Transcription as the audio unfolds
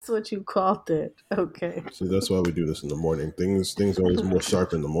That's what you called it. Okay. See, that's why we do this in the morning. Things are always more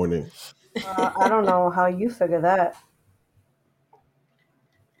sharp in the morning. I don't know how you figure that.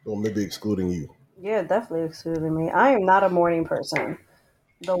 Well, maybe excluding you. Yeah, definitely excluding me. I am not a morning person.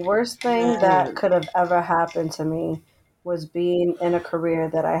 The worst thing that Man, could have ever happened to me was being in a career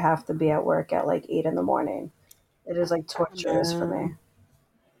that I have to be at work at like 8 in the morning. It is like torturous for me. man.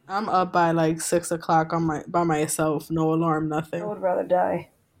 I'm up by like 6 o'clock on my by myself, no alarm, I nothing. would rather die.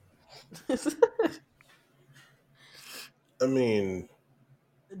 I mean,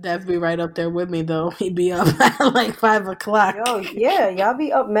 Dev be right up there with me though. He'd be up at like 5 o'clock. Yo, yeah, y'all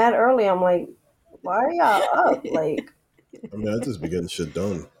be up mad early. I'm like, why are y'all up? Like, I just be getting shit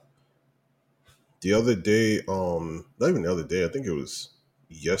done. The other day, not even the other day, I think it was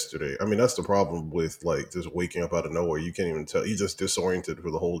yesterday. I mean, that's the problem with like just waking up out of nowhere. You can't even tell. You just disoriented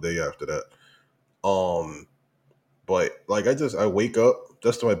for the whole day after that. Um, but like I wake up.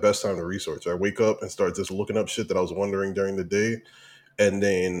 That's my best time to research. I wake up and start just looking up shit that I was wondering during the day, and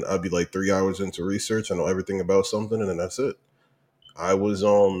then I'd be like 3 hours into research. I know everything about something, and then that's it. I was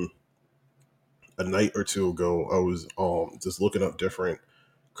a night or two ago. I was just looking up different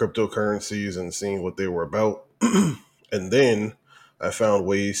cryptocurrencies and seeing what they were about. And then I found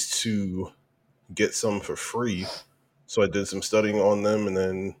ways to get some for free. So I did some studying on them and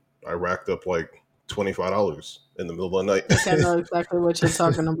then I racked up like $25 in the middle of the I think I night. know exactly what you're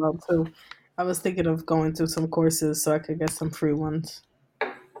talking about too. I was thinking of going through some courses so I could get some free ones.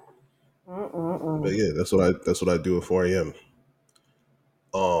 But mm-mm-mm. yeah, that's what I do at 4 a.m.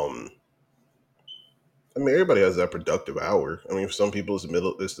 Um I mean everybody has that productive hour. I mean for some people it's the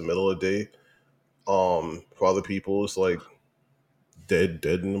middle of the day. For other people it's like dead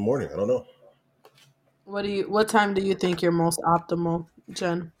in the morning. I don't know. What time do you think you're most optimal,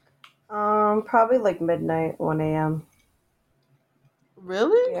 Jen? Probably like midnight, 1 a.m.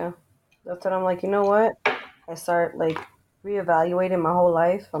 Really? Yeah, that's what I'm like. You know what? I start like reevaluating my whole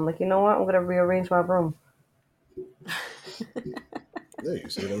life. I'm like, you know what? I'm gonna rearrange my room. Yeah, you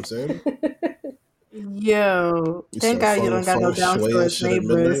see what I'm saying? Yo, You thank start God you don't got no feng shui and downstairs shit at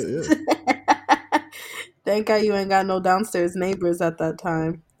midnight. neighbors. Yeah. Thank God you ain't got no downstairs neighbors at that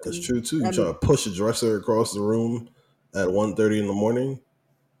time. That's 'Cause- true too. You try and to push a dresser across the room at 1:30 in the morning.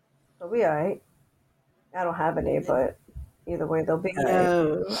 So we alright. I don't have any, but either way, they'll be alright.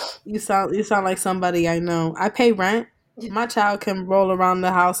 yo, you sound like somebody I know. I pay rent. My child can roll around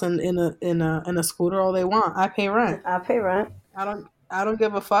the house in a scooter all they want. I pay rent. I pay rent. I don't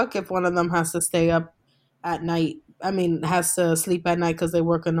give a fuck if one of them has to stay up at night. I mean, has to sleep at night because they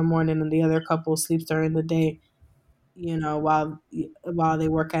work in the morning, and the other couple sleeps during the day. While they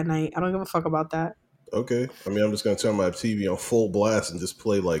work at night. I don't give a fuck about that. Okay. I mean, I'm just gonna turn my TV on full blast and just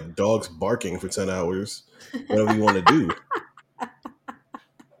play like dogs barking for 10 hours. Whatever you want to do.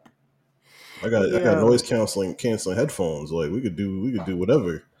 I got noise Yo, canceling headphones. Like we could do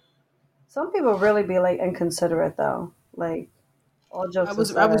whatever. Some people really be like inconsiderate though. Like, all I jokes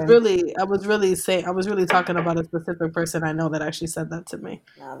was I was aside, really I was really saying I was really talking about a specific person I know that actually said that to me.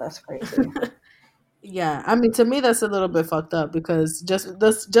 nah, that's crazy. Yeah, I mean to me that's a little bit fucked up because just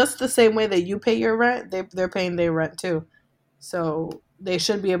the same way that you pay your rent, they're paying their rent too. So they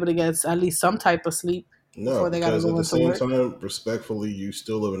should be able to get at least some type of sleep No, before they got to because at go the into same work. time, respectfully, you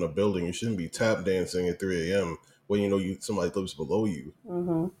still live in a building. You shouldn't be tap dancing at 3 a.m. when you know you somebody lives below you. Hmm.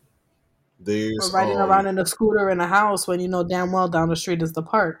 Or There's riding around in a scooter in a house when you know damn well down the street is the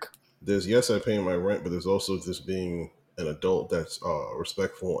park. there's yes, I pay my rent, but there's also just being an adult that's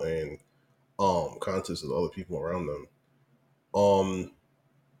respectful and conscious of the other people around them. Um,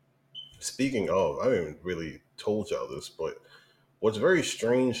 Speaking of, I haven't really told y'all this, but what's very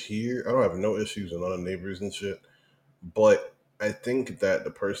strange here, I don't have no issues with other neighbors and shit, but I think that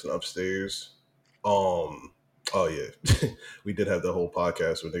the person upstairs, um, oh yeah, we did have the whole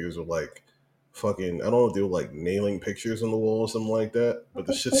podcast where niggas were like, fucking, I don't know if they were like nailing pictures on the wall or something like that, but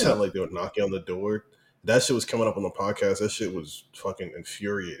the shit sounded like they were knocking on the door. That shit was coming up on the podcast. That shit was fucking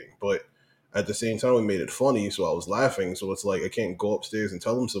infuriating. But at the same time, we made it funny, so I was laughing. So it's like I can't go upstairs and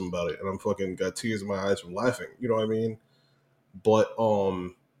tell them something about it, and I'm fucking got tears in my eyes from laughing. You know what I mean? But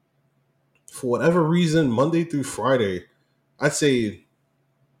for whatever reason, Monday through Friday, I'd say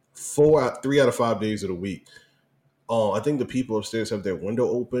 3 out of 5 days of the week. I think the people upstairs have their window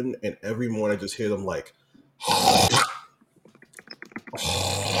open, and every morning I just hear them like,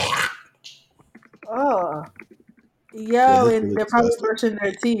 Oh, they're Yo, and literally they're probably disgusting. brushing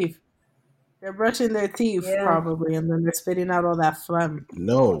their teeth. They're brushing their teeth yeah. probably, and then they're spitting out all that phlegm.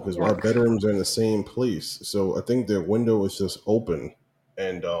 No, because our Yuck. bedrooms are in the same place, so I think their window is just open,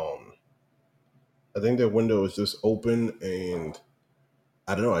 and I think their window is just open, and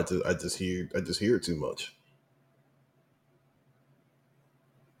I don't know. I just hear it too much.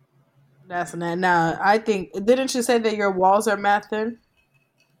 That's not. Now, I think, didn't you say that your walls are math thin?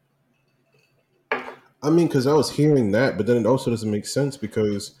 I mean, because I was hearing that, but then it also doesn't make sense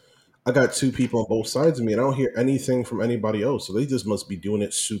because I got two people on both sides of me, and I don't hear anything from anybody else. So they just must be doing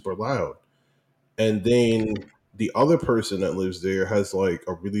it super loud. And then the other person that lives there has like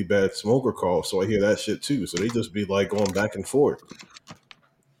a really bad smoker call, so I hear that shit too. So they just be like going back and forth.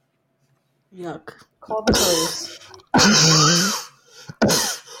 Yuck. Call the police.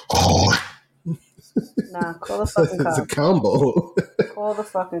 Nah, call the fucking It's a cops. combo. Call the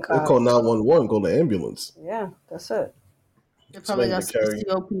fucking They call cops. 911, call the ambulance. Yeah, that's it. They probably Somebody got to carry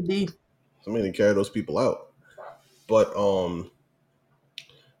COPD. somebody to carry those people out. But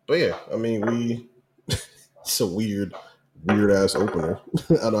yeah, I mean it's a weird ass opener.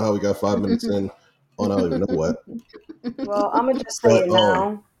 I don't know how we got 5 minutes in on I don't even know what. Well, I'm gonna just say But it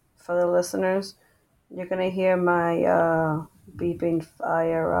now for the listeners. You're gonna hear my beeping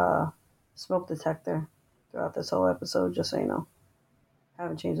fire smoke detector throughout this whole episode. Just so you know, I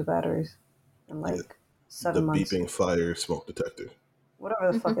haven't changed the batteries in yeah, like the 7 months. beeping fire smoke detector.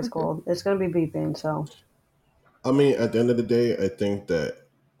 Whatever the fuck it's called, it's gonna be beeping. So I mean, at the end of the day, I think that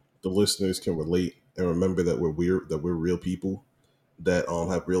the listeners can relate and remember that we're real people that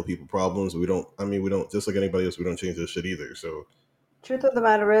have real people problems. We don't just like anybody else, we don't change this shit either. So truth of the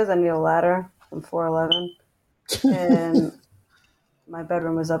matter is, I need a ladder from 411, and my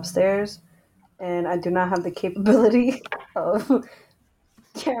bedroom is upstairs, and I do not have the capability of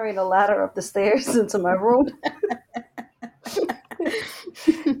carrying a ladder up the stairs into my room.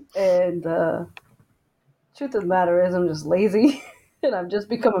 And truth of the matter is, I'm just lazy, and I've just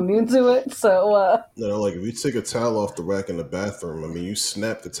become immune to it. So like if you take a towel off the rack in the bathroom, I mean, you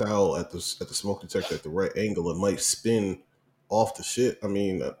snap the towel at the smoke detector at the right angle, it might spin off the shit. I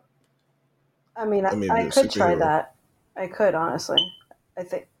mean, I mean, if I you're a could try superhero, that. I could honestly. I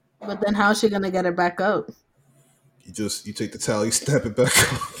think. But then how's she gonna get it back up? you take the towel, you snap it back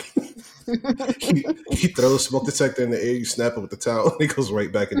off. you throw the smoke detector in the air, you snap it with the towel, and it goes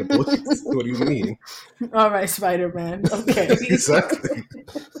right back into place. What do you mean? All right, Spider-Man. Okay. Exactly.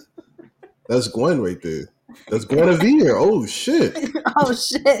 That's Gwen right there. That's Guinevere. Oh shit! Oh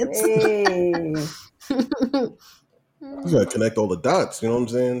shit. Hey. You gotta connect all the dots. You know what I'm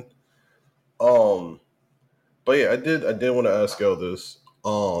saying? Um, but yeah, I did want to ask y'all this.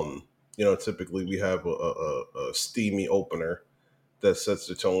 Typically we have a steamy opener that sets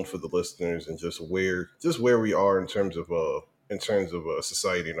the tone for the listeners and just where we are in terms of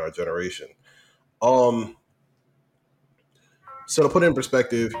society in our generation. Um, so to put it in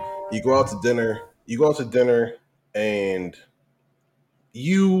perspective, you go out to dinner, and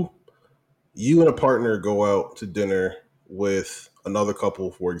you you and a partner go out to dinner with another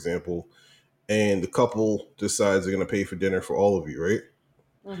couple, for example, and the couple decides they're going to pay for dinner for all of you, right?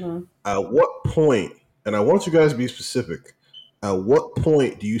 Mm-hmm. At what point, and I want you guys to be specific, at what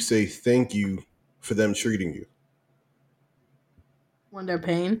point do you say thank you for them treating you? When they're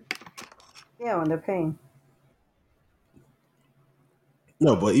paying. Yeah, when they're paying.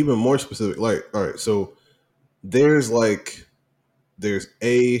 No, but even more specific, like, all right, so there's like, there's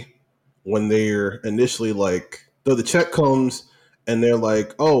A, when they're initially like, though the check comes and they're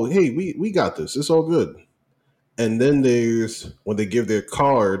like, oh, hey, we got this, it's all good. And then there's when they give their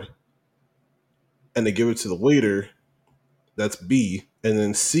card and they give it to the waiter, that's B. And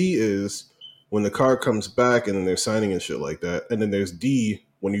then C is when the card comes back and then they're signing and shit like that. And then there's D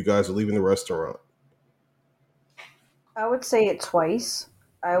when you guys are leaving the restaurant. I would say it twice.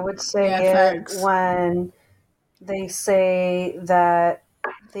 I would say Yeah, it facts. when they say that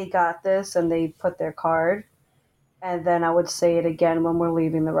they got this and they put their card, and then I would say it again when we're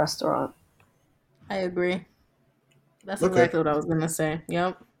leaving the restaurant. I agree. That's Okay. exactly what I was gonna say.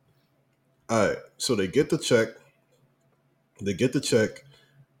 Yep. All right. So they get the check. They get the check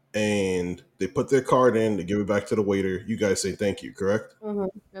and they put their card in. They give it back to the waiter. You guys say thank you, correct? Mm-hmm.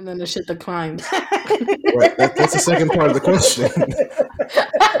 And then the shit declines. Right. That's the second part of the question.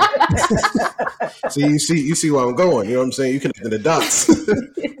 So you see where I'm going. You know what I'm saying? You connecting the dots.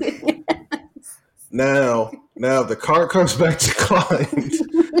 Now if the card comes back declined,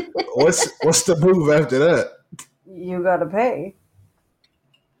 what's the move after that? You gotta pay.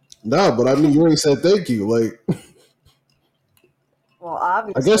 Nah, but I mean, you already said thank you. Like, Well, I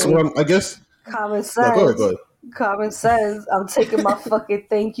guess obviously, what I guess. common No, go ahead, go sense. ahead. Common sense. I'm taking my fucking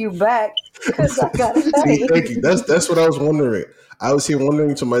thank you back because I gotta See, pay. thank you. That's what I was wondering. I was here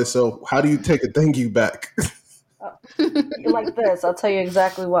wondering to myself, how do you take a thank you back? Like this, I'll tell you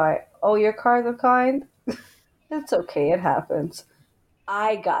exactly why. Oh, your card declined? It's okay, it happens.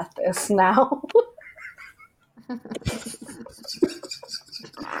 I got this now.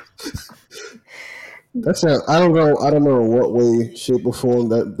 That's not, I don't know. I don't know in what way, shape, or form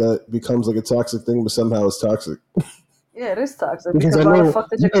that becomes like a toxic thing, but somehow it's toxic. Yeah, it is toxic Because because I why the know fuck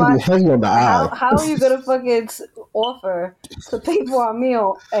did you're your gonna be client? heavy on the eye. How are you gonna fucking offer to pay for a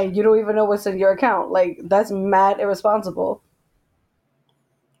meal and you don't even know what's in your account? Like that's mad irresponsible.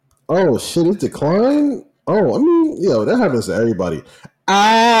 Oh shit, it declined. Oh, I mean, yo, that happens to everybody.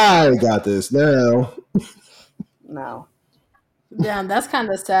 I got this now. No. Yeah, that's kind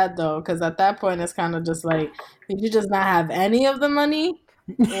of sad though, because at that point it's kind of just like, did you just not have any of the money,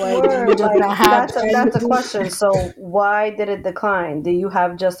 or did you Word, just like not have that's a any question. So why did it decline? Do you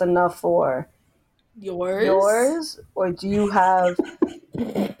have just enough for yours? yours, or do you have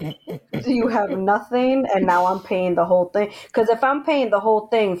nothing and now I'm paying the whole thing? Because if I'm paying the whole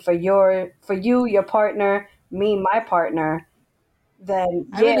thing for you, your partner, me, my partner, then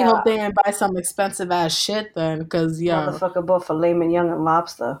I really yeah, hope they didn't buy some expensive ass shit then, because yeah, motherfucker bought filet mignon and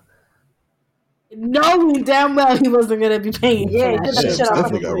lobster. knowing damn well he wasn't gonna be paying for Yeah, he that did that shit shit Damn, on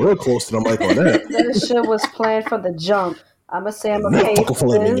Stephanie purpose. got probably. real close to the mic on that. That shit was planned from the jump. I'ma say A I'ma neck pay fucking for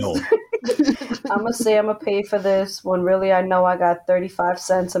filet this. mignon. I'ma say I'ma pay for this when really I know I got 35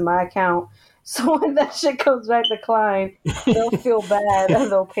 cents in my account. So when that shit comes back declined, they'll feel bad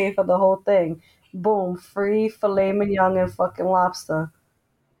and they'll pay for the whole thing. Boom, free filet mignon and fucking lobster.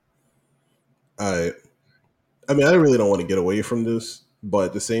 I mean, I really don't want to get away from this, but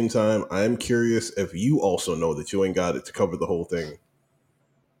at the same time, I am curious if you also know that you ain't got it to cover the whole thing.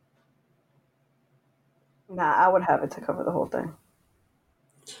 Nah, I would have it to cover the whole thing.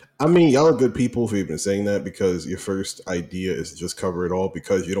 I mean, y'all are good people for even saying that because your first idea is to just cover it all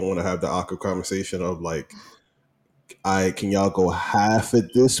because you don't want to have the awkward conversation of like, can y'all go half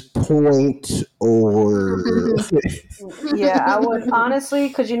at this point or Yeah, I would honestly,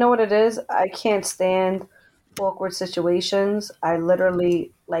 because you know what it is? I can't stand awkward situations. I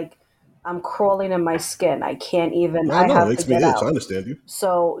literally, like, I'm crawling in my skin. I can't even, I I know, it have to makes me get itch. I out. understand you.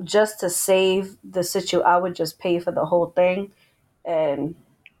 So just to save the I would just pay for the whole thing. And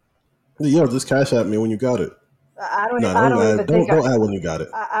Yo, just cash at me when you got it. No, I don't don't add. even think Don't add when you got it.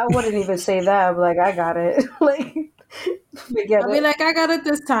 I wouldn't even say that. I'm like, I got it. Like, forget I'll be it. like, I got it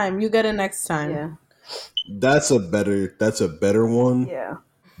this time. You get it next time. Yeah. That's a better one. Yeah.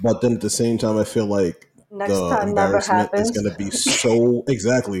 But then at the same time, I feel like Next the time never embarrassment is happens. going to be so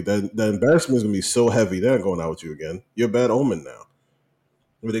exactly the embarrassment is going to be so heavy. They're not going out with you again. You're a bad omen now.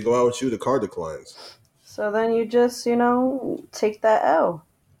 When they go out with you, the card declines. So then you just, take that L.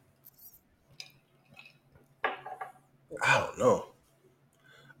 I don't know.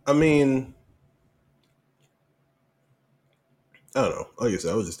 I mean, I don't know. Like I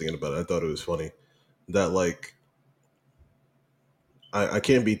said, I was just thinking about it. I thought it was funny that like I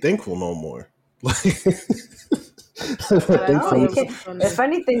can't be thankful no more. Like But I No, thought you it thankful. was can't. funny. If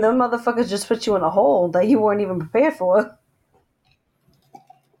anything, them motherfuckers just put you in a hole that you weren't even prepared for.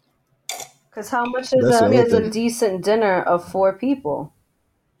 Because how much That's the other is a thing. decent dinner of 4 people?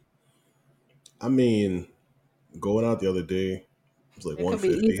 I mean, going out the other day it was like It could be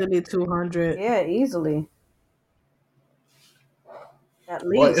 150. easily 200. Yeah, easily. At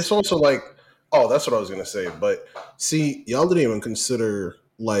But it's least. also like, oh, that's what I was gonna say. But see, y'all didn't even consider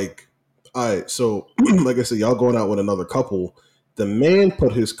like, all right. So, like I said, y'all going out with another couple. The man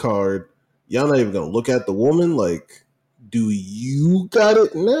put his card. Y'all not even gonna look at the woman. Like, do you got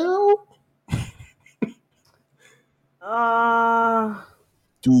it now? Uh,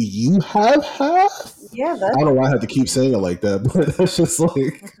 Do you have half? yeah, I don't know why I had to keep saying it like that, but that's just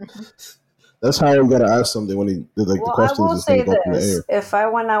like that's how I'm gonna ask something when like the well, I questions will just gonna say go up in the this. air. If I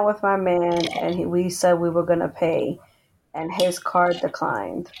went out with my man and we said we were going to pay and his card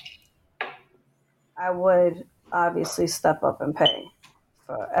declined, I would obviously step up and pay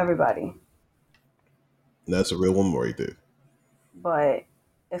for everybody. And that's a real woman right there. But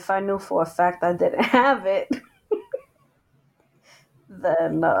if I knew for a fact I didn't have it,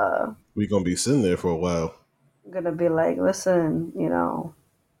 then We gonna be sitting there for a while. I'm going to be like, listen,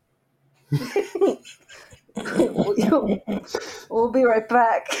 we'll be right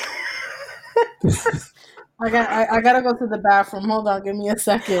back. I gotta go to the bathroom. Hold on, give me a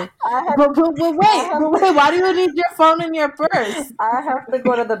second. I have, But wait, why do you need your phone in your purse? I have to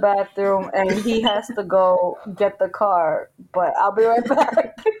go to the bathroom and he has to go get the car, but I'll be right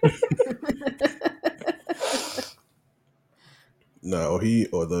back. No, he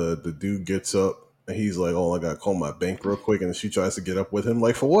or the dude gets up and he's like, "Oh, I gotta call my bank real quick," and she tries to get up with him.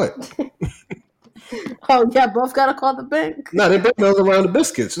 Like, for what? Oh yeah, both gotta call the bank. Nah, they both knows around the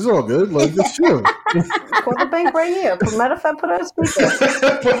biscuits. It's all good. Like, it's true. Call the bank right here. Matter of fact, put it on speaker.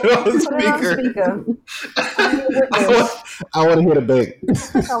 Put it on Put it on speaker. I need a witness. I want to hear the bank.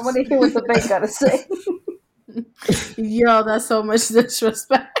 I want to hear what the bank got to say. Yo, that's so much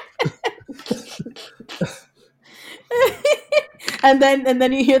disrespect. and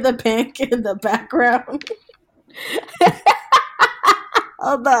then you hear the bank in the background.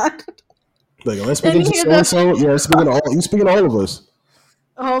 Hold on. Like, am I speaking to so-and-so? Yeah, you speaking to all of us.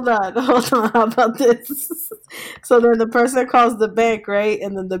 Hold on. How about this? So then the person calls the bank, right?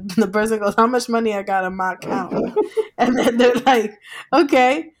 And then the person goes, "How much money I got in my account?" And then they're like,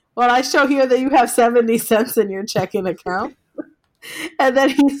 "Okay, well, I show here that you have 70 cents in your checking account." And then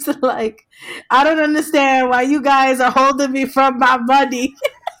he's like, "I don't understand why you guys are holding me from my money."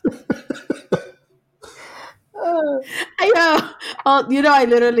 I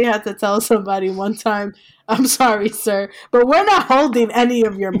literally had to tell somebody one time, "I'm sorry, sir, but we're not holding any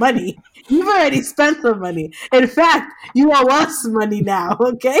of your money. You've already spent the money. In fact, you owe us money now,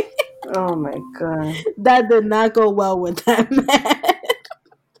 okay?" Oh my god. That did not go well with that man.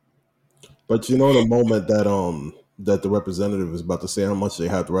 But you know, the moment that the representative is about to say how much they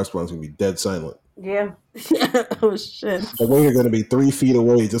have, the restaurant's gonna be dead silent. Yeah. Oh shit. The waiter gonna be 3 feet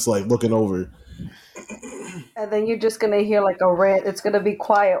away, just like looking over. And then you're just gonna hear like a rant. It's gonna be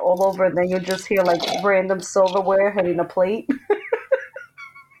quiet all over, and then you'll just hear like random silverware hitting a plate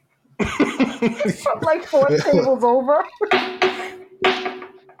from like 4 tables over.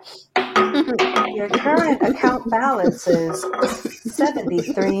 Your current account balance is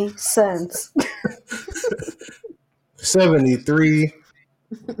 73 cents. 73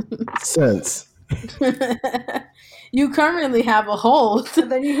 cents. You currently have a hold And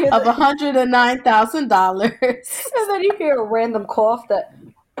then you hear of $109,000. And then you hear a random cough that.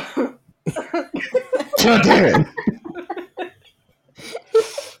 Damn.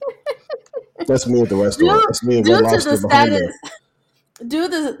 That's me at the restaurant. That's me at Red Lobster behind me. Due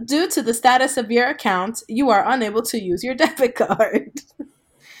to the status of your account, you are unable to use your debit card.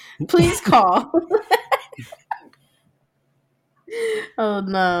 Please call. Oh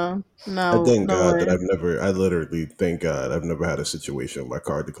no. I thank God that I literally thank God I've never had a situation where my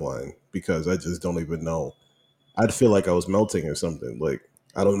card declined, because I just don't even know. I'd feel like I was melting or something. Like,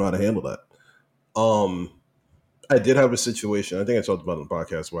 I don't know how to handle that. I did have a situation, I think I talked about it on the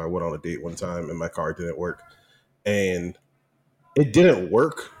podcast, where I went on a date one time and my card didn't work. And it didn't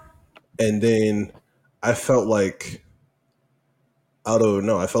work. And then I felt like, I don't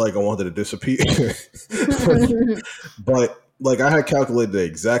know, I felt like I wanted to disappear. But like, I had calculated the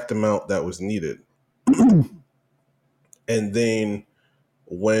exact amount that was needed. And then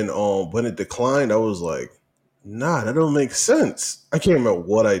when it declined, I was like, nah, that don't make sense. I can't remember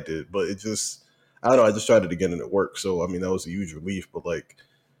what I did, but it just, I don't know, I just tried it again and it worked. So I mean, that was a huge relief, but like,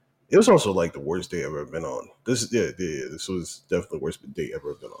 it was also like the worst day I've ever been on. This was definitely the worst day I've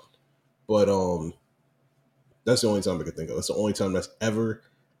ever been on. But that's the only time I can think of. That's the only time that's ever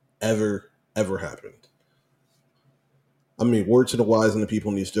happened. I mean, word to the wise and the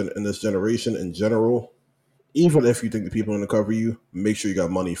people in this generation in general. Even if you think the people are going to cover you, make sure you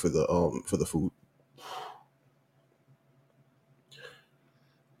got money for the food.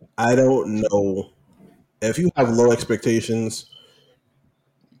 I don't know, if you have low expectations,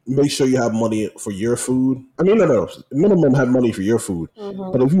 make sure you have money for your food. I mean, no, minimum have money for your food.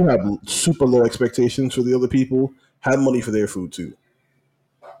 Mm-hmm. But if you have super low expectations for the other people, have money for their food too.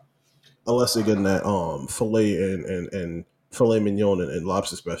 Unless they're getting that filet and filet mignon and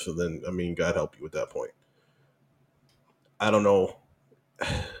lobster special, then I mean, God help you at that point. I don't know. I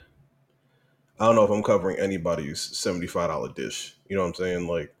don't know if I'm covering anybody's $75 dish. You know what I'm saying?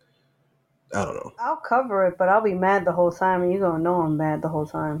 Like, I don't know. I'll cover it, but I'll be mad the whole time, and you're gonna know I'm mad the whole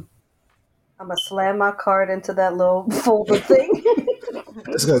time. I'm gonna slam my card into that little folder thing.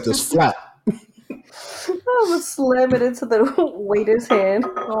 It's gonna just flap. I'm gonna slam it into the waiter's hand.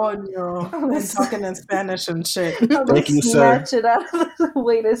 Oh no! I'm talking in Spanish and shit. Thank you, sir. Snatch it out of the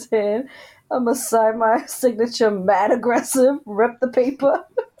waiter's hand. I'm gonna sign my signature mad aggressive, rip the paper.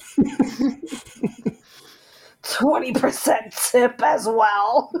 20% tip as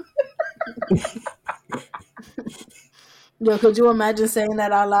well. Yo, could you imagine saying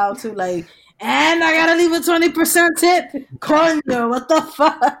that out loud too? Like, and I gotta leave a 20% tip? Coño, what the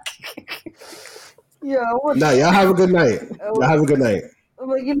fuck? Yeah. Nah, y'all have a good night. Y'all have a good night.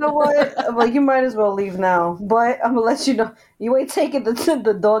 Well, you know what? Well, you might as well leave now. But I'm gonna let you know, you ain't taking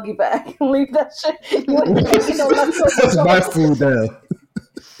the doggy bag. Leave that shit. You ain't taking no leftovers. That's my food now.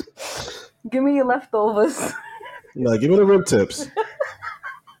 Give me your leftovers. No, give me the rib tips.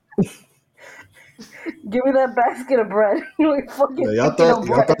 Give me that basket of bread. You ain't fucking Yeah, y'all taking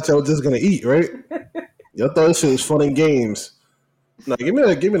no thought bread. y'all were just gonna eat, right? Y'all thought this shit was fun and games. No, give me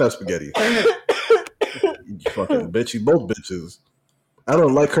that spaghetti. You fucking bitch, you both bitches. I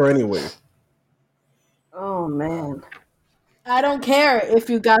don't like her anyway. Oh man. I don't care if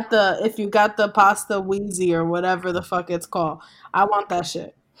you got the pasta Wheezy or whatever the fuck it's called. I want that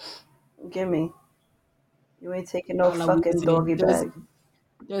shit. Gimme. You ain't taking no I love fucking Wheezy. doggy bag.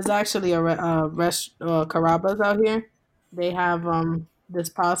 There's actually a Carrabba's out here. They have this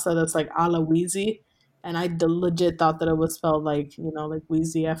pasta that's like a la Wheezy, and I legit thought that it was spelled like like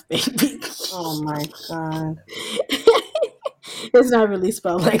Wheezy F baby. Oh my god. It's not really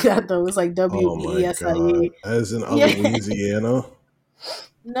spelled like that though. It's like Oh my god. WESIE. As in Yeah. Louisiana.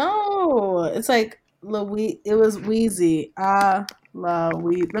 No, it's like Louis. It was Wheezy. La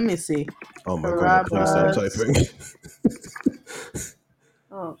we. Let me see. Oh my god, please stop Carrabba's. typing.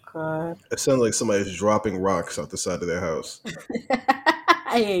 Oh god. It sounds like somebody's dropping rocks out the side of their house.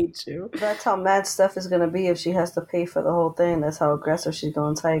 I hate you. That's how mad Steph is gonna be if she has to pay for the whole thing. That's how aggressive she's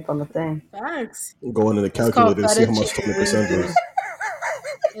gonna type on the thing. Thanks. Go into the It's called calculator to see how much fettuccine 20% Wheezy. is.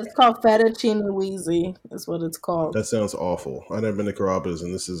 It's called fettuccine Wheezy. Is what it's called. That sounds awful. I've never been to Carrabba's,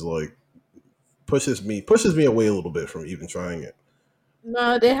 and this is like pushes me away a little bit from even trying it.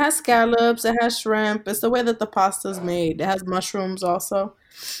 No, it has scallops. It has shrimp. It's the way that the pasta's made. It has mushrooms also.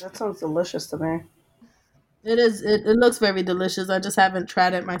 That sounds delicious to me. It is. It looks very delicious. I just haven't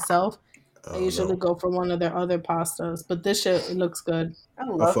tried it myself. I Oh usually no, go for one of their other pastas, but this shit it looks good. I I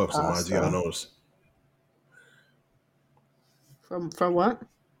love fuck some pasta. Maggiano's. From what?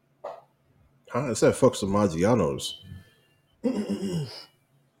 Huh? I said fuck some Maggiano's. I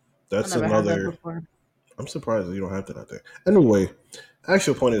That's never had that another. before. I'm surprised that you don't have that out there. Anyway,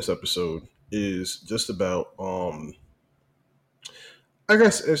 actual point of this episode is just about I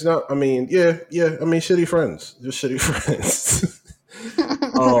guess it's not. I mean, yeah. I mean, shitty friends, just shitty friends.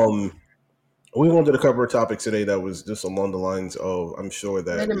 um, we wanted to cover a topic today that was just along the lines of. I'm sure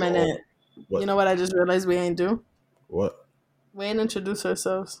that Wait a we all. minute. What? You know what I just realized we ain't do? What? We ain't introduce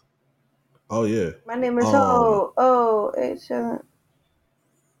ourselves. Oh yeah. My name is Um. Ho. Oh, it's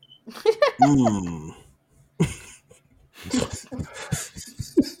Mm,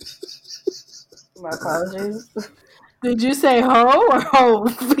 my apologies. Did you say ho or ho?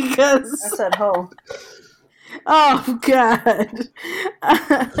 I Because said ho. oh god.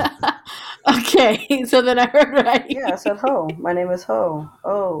 Okay, so then I heard right. Yeah, I said ho. My name is Ho.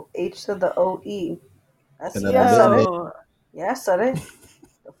 Oh, H to the O-E. and Yeah, I said it. Yo. Yeah, I said it.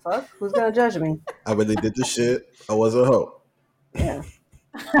 The fuck? Who's gonna judge me? I really did the shit. I was a hoe. Yeah.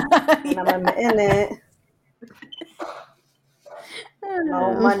 And I'm admitting it.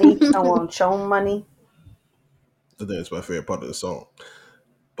 No money. I want your money. I think it's my favorite part of the song.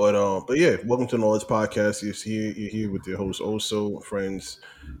 But yeah, welcome to Knowledge Podcast. You're here with your host, also friends,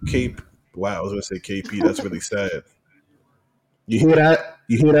 Cape. Wow, I was gonna say KP. That's really sad. You hear that?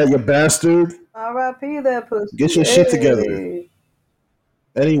 You hear that, you bastard? R.I.P. that pussy. Get your shit together. Hey.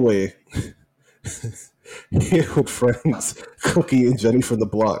 Anyway, here with friends, Cookie and Jenny from the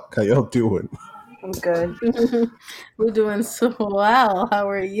block. How y'all doing? I'm good. We're doing so well. How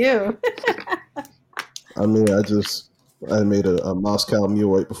are you? I mean, I made a Moscow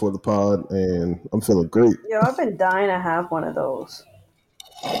Mule right before the pod, and I'm feeling great. Yo, I've been dying to have one of those.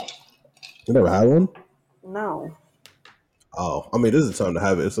 You never had one? No. Oh, I mean, this is the time to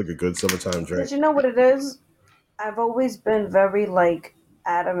have it. It's like a good summertime drink. Because you know what it is? I've always been very,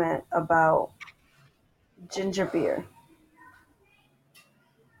 adamant about ginger beer.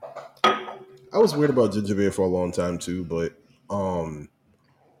 I was weird about ginger beer for a long time too, but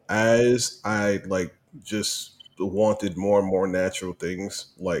as I just wanted more and more natural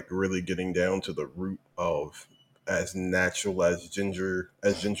things, like really getting down to the root of as natural as ginger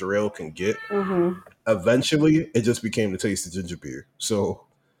ale can get. Mm-hmm. Eventually, it just became the taste of ginger beer. So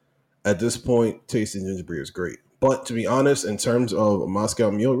at this point, tasting ginger beer is great. But to be honest, in terms of a Moscow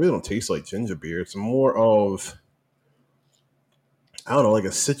Mule, it really don't taste like ginger beer. It's more of, I don't know, like a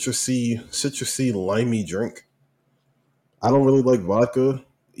citrusy, limey drink. I don't really like vodka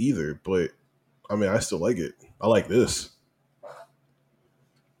either, but I mean, I still like it. I like this.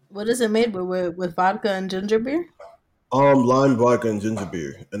 What is it made with vodka and ginger beer? Lime vodka and ginger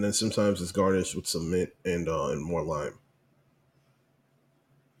beer, and then sometimes it's garnished with some mint and more lime.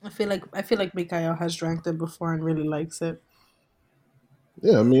 I feel like Mikhail has drank it before and really likes it.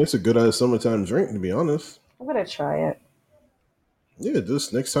 Yeah, I mean, it's a good summertime drink, to be honest. I'm going to try it. Yeah,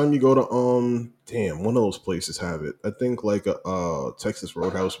 just next time you go to one of those places have it. I think like a Texas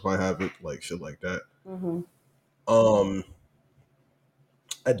Roadhouse probably have it, like shit like that. Mm-hmm. Um,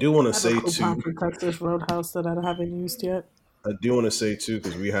 I do want to I have a say coupon too. for Texas Roadhouse that I haven't used yet. I do want to say too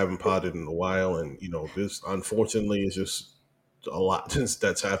because we haven't potted in a while, and this unfortunately is just a lot since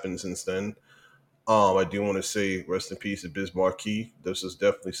that's happened since then. I do want to say rest in peace to Biz Marquee. This is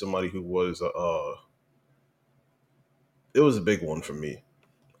definitely somebody who was it was a big one for me.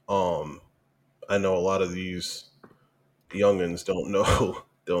 Um, I know a lot of these youngins don't know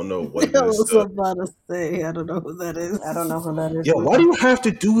don't know what it I is was to. about to say, I don't know who that is. I don't know who that is Yeah, why do either. you have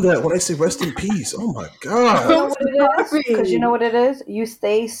to do that when I say rest in peace? Oh my You god! know I'm what it is? Because you know sorry. what it is? You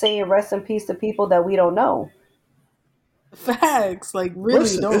stay saying rest in peace to people that we don't know. Facts, like really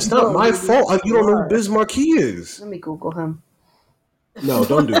Listen, it's don't not know my who these fault. You people don't know who are. Biz Marquee is. Let me Google him. No,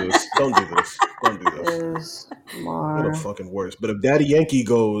 don't do this. Don't do this. Don't do this. Is You're the Mar fucking worst. But if Daddy Yankee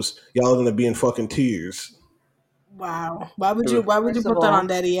goes, y'all are gonna be in fucking tears. Wow. Why would you If why would you First of put that on all,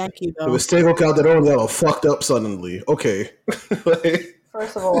 Daddy Yankee though? it's Tego Calderon, y'all are fucked up suddenly. Okay. Like,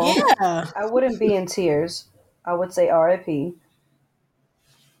 first of all, Yeah. I wouldn't be in tears. I would say R.I.P.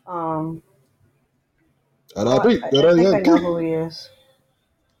 Um, oh, R.I.P. I Daddy think I know Yankee. who he is.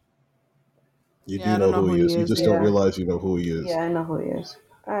 You Yeah, do I don't know know who who he is. he You is just don't Yeah, either. realize you know who he is. yeah, I know who he is.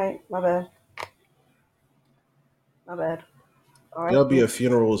 All right, my bad, my bad. Y'all be R.I.P. at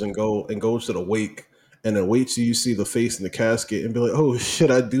funerals and go to the wake and then wait till you see the face in the casket and be like, oh shit,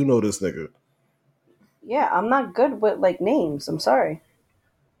 I do know this nigga. Yeah, I'm not good with like names. I'm sorry.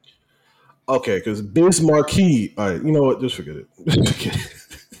 Okay, because Biz Marquee. All right, you know what? Just forget it. Just forget it.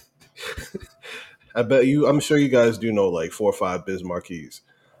 I'm sure you guys do know like 4 or 5 Biz Marquees.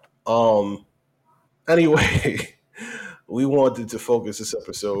 Um. Anyway, we wanted to focus this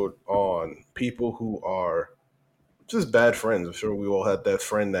episode on people who are just bad friends. I'm sure we all had that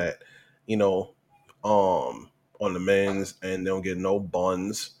friend that, you know, on the men's and they don't get no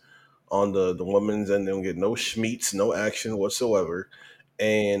buns. On the women's and they don't get no schmeats, no action whatsoever.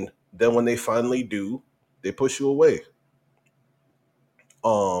 And then when they finally do, they push you away.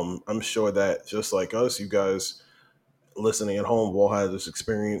 I'm sure that just like us, you guys listening at home will have this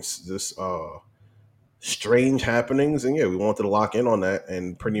experience, this strange happenings, and yeah, we wanted to lock in on that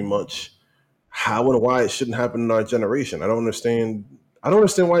and pretty much how and why it shouldn't happen in our generation. I don't understand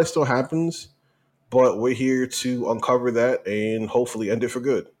why it still happens, but we're here to uncover that and hopefully end it for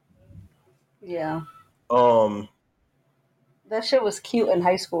good. Yeah, Um, that shit was cute in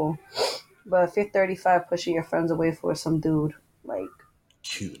high school, but if you're 35, pushing your friends away for some dude, like,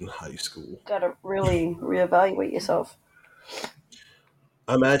 cute in high school. gotta really reevaluate yourself.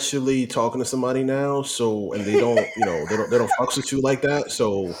 I'm actually talking to somebody now, so and they don't, they don't fucks with you like that.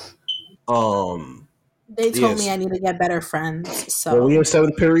 So, um, They told me yes, I need to get better friends, when we in so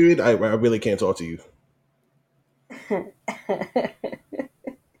seventh period, I really can't talk to you.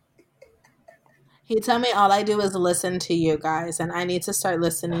 he told me all I do is listen to you guys and I need to start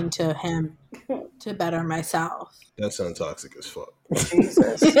listening to him to better myself. That sounds toxic as fuck.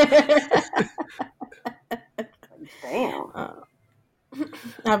 Jesus, damn. Uh,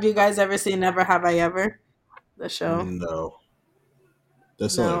 have you guys ever seen Never Have I Ever? The show? No,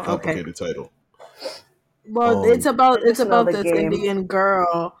 that's not a No? Okay. complicated title. Well, Um, I it's just know about the this game. Indian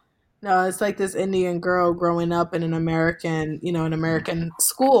girl. No, it's like this Indian girl growing up in an American, an American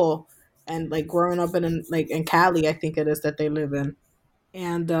school, and like growing up like in Cali, I think it is that they live in.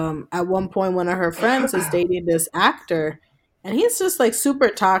 And at one point, one of her friends is dating this actor, and he's just like super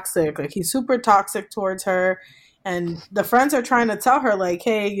toxic. Like he's super toxic towards her, and the friends are trying to tell her like,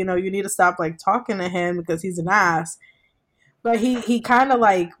 hey, you need to stop like talking to him because he's an ass. But he kind of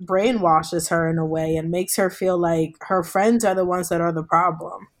like brainwashes her in a way and makes her feel like her friends are the ones that are the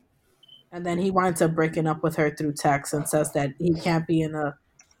problem. And then he winds up breaking up with her through text and says that he can't be in a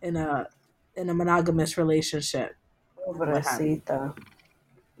in a monogamous relationship and what have you. Pobrecita.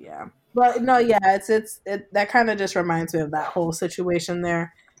 Yeah. But no, yeah, it that kind of just reminds me of that whole situation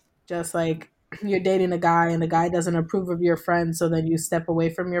there. Just like you're dating a guy and the guy doesn't approve of your friends, so then you step away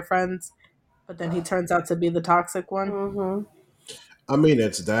from your friends, but then he turns out to be the toxic one. Mm-hmm. I mean,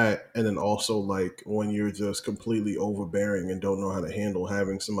 it's that, and then also like when you're just completely overbearing and don't know how to handle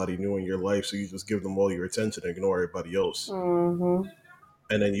having somebody new in your life, so you just give them all your attention and ignore everybody else, Mm-hmm.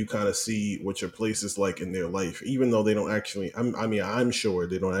 and then you kind of see what your place is like in their life, even though they don't actually. I'm sure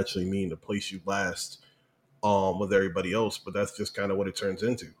they don't actually mean to place you last, with everybody else, but that's just kind of what it turns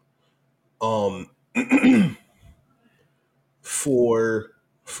into. Um, for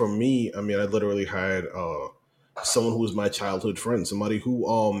for me, I mean, I literally had someone who was my childhood friend, somebody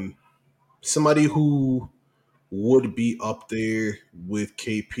who would be up there with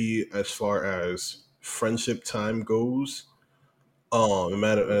KP as far as friendship time goes. As a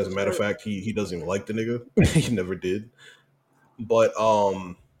matter of fact, he doesn't even like the nigga. He never did. But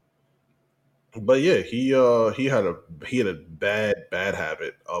but yeah, he had a bad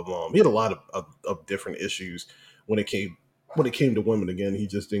habit of he had a lot of different issues when it came to women. Again, he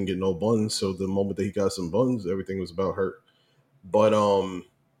just didn't get no buns. So the moment that he got some buns, everything was about her. But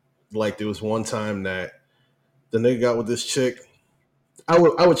like there was one time that the nigga got with this chick. I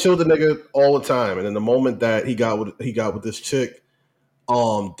would chill the nigga all the time, and then the moment that he got with this chick,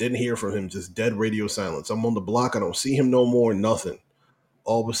 didn't hear from him, just dead radio silence. I'm on the block, I don't see him no more, nothing.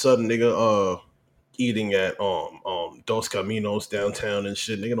 All of a sudden, nigga, eating at Dos Caminos downtown and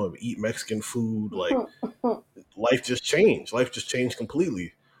shit. Nigga don't even eat Mexican food. Like life just changed. Life just changed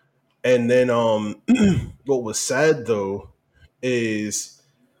completely. And then what was sad though is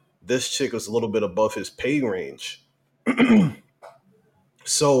this chick was a little bit above his pay range.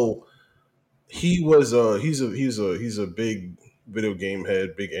 So he's a big video game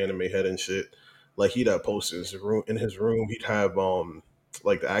head, big anime head and shit. Like he'd have posters in his room. He'd have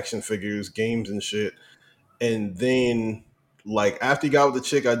like the action figures, games and shit. And then like after he got with the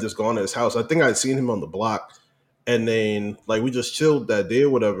chick, I'd just gone to his house. I think I'd seen him on the block, and then like we just chilled that day or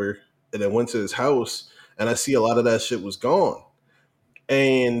whatever, and then went to his house, and I see a lot of that shit was gone.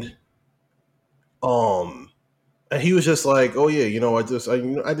 And um and he was just like, "Oh yeah,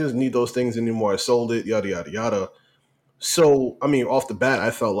 I just need those things anymore. I sold it, yada yada yada." So I mean, off the bat,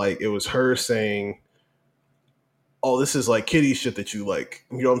 I felt like it was her saying, "Oh, this is like kitty shit that you like."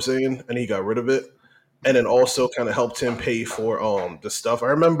 You know what I'm saying? And he got rid of it, and then also kind of helped him pay for the stuff. I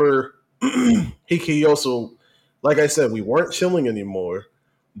remember he also, like I said, we weren't chilling anymore,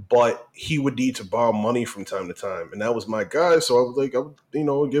 but he would need to borrow money from time to time, and that was my guy. So I would give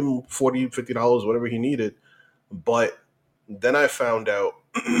him $40, $50, whatever he needed. But then I found out.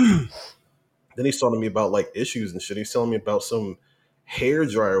 Then he's telling me about like issues and shit. He's telling me about some hair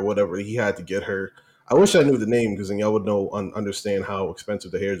dryer or whatever he had to get her. I wish I knew the name because then y'all would know understand how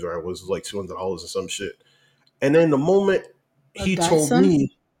expensive the hair dryer was. It was like $200 or some shit. And then the moment A he told Dyson?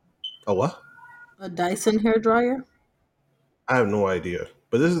 me, "Oh what?" A Dyson hair dryer? I have no idea.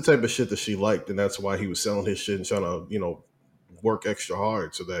 But this is the type of shit that she liked, and that's why he was selling his shit and trying to work extra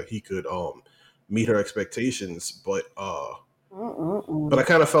hard so that he could meet her expectations. But I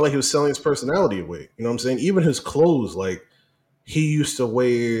kind of felt like he was selling his personality away. You know what I'm saying? Even his clothes, like he used to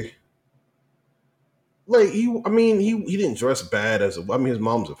wear like he didn't dress bad I mean his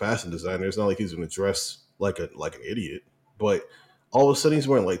mom's a fashion designer. It's not like he's gonna dress like an idiot. But all of a sudden he's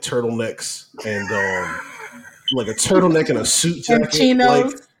wearing like turtlenecks and like a turtleneck and a suit And jacket.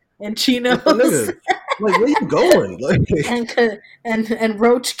 chinos. And Like my chinos. nigga, like where you going? and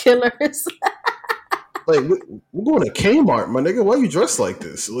roach killers. Like we're going to Kmart, my nigga. Why you dressed like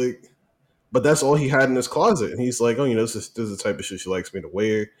this? Like, but that's all he had in his closet, and he's like, oh, this is the type of shit she likes me to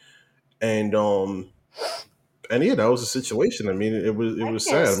wear, and and yeah, that was the situation. I mean, it I was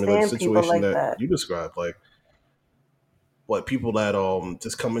can't sad. I mean, like the stand people situation like that that. you described, like what people that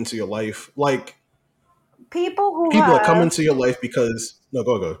just come into your life, like People who people that come have into your life because no,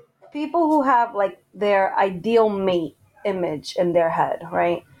 go. people who have like their ideal mate image in their head,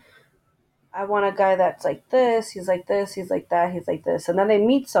 right? I want a guy that's like this, he's like this, he's like that, he's like this. And then they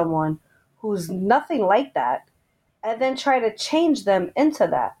meet someone who's nothing like that and then try to change them into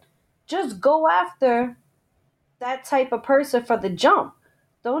that. Just go after that type of person for the jump.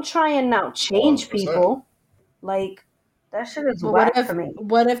 Don't try and now change 100%. people. Like, that shit is But whack for me.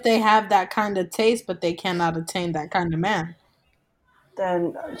 what if they have that kind of taste but they cannot attain that kind of man?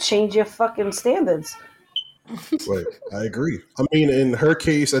 Then change your fucking standards. Right, I agree. I mean, in her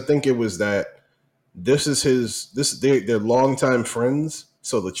case, I think it was that this is they're longtime friends,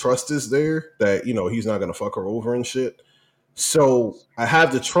 so the trust is there that he's not gonna fuck her over and shit. So I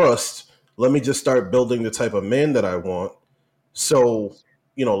have the trust. Let me just start building the type of man that I want. So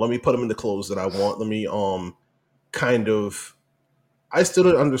let me put him in the clothes that I want. Let me kind of. I still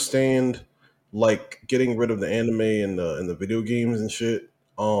don't understand like getting rid of the anime and the video games and shit.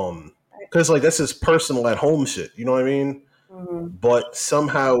 Because like that's his personal at home shit. You know what I mean? Mm-hmm. But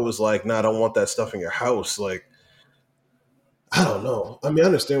somehow it was like, nah, I don't want that stuff in your house. Like I don't know. I mean, I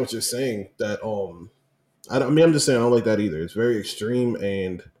understand what you're saying. That I mean, I'm just saying I don't like that either. It's very extreme,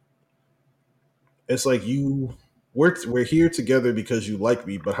 and it's like we're here together because you like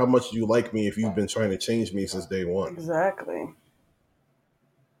me, but how much do you like me if you've been trying to change me since day one? Exactly.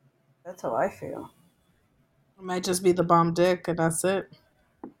 That's how I feel. It might just be the bomb dick and that's it.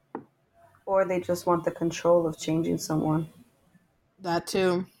 Or they just want the control of changing someone. That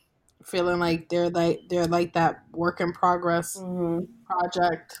too. Feeling like they're like that work in progress Mm-hmm.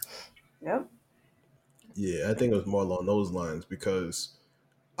 project. Yep. Yeah, I think it was more along those lines because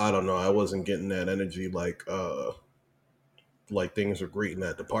I don't know, I wasn't getting that energy like things are great in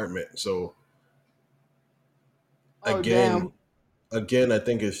that department. So Oh damn. again, I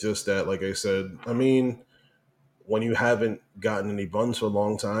think it's just that, like I said, I mean, when you haven't gotten any buns for a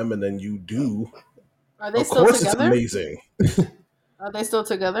long time and then you do, Are they of still course it's together? amazing. Are they still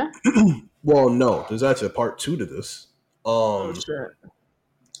together? Well, no, there's actually a part 2 to this. Oh Um, shit.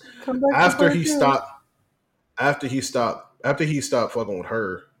 Come back to after part he two. stopped, after he stopped fucking with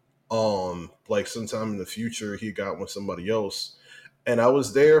her, like sometime in the future, he got with somebody else, and I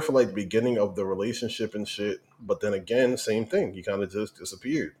was there for like the beginning of the relationship and shit. But then again, same thing. He kind of just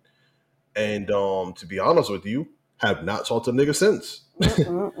disappeared. And to be honest with you, have not talked to nigga since.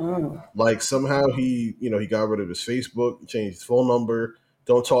 Like somehow he got rid of his Facebook, changed his phone number,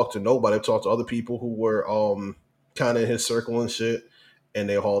 don't talk to nobody, talk to other people who were kind of in his circle and shit, and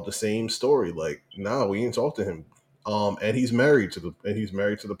they all had the same story. Like, nah, we didn't talk to him. And he's married to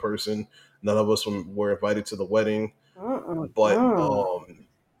the person. None of us were invited to the wedding,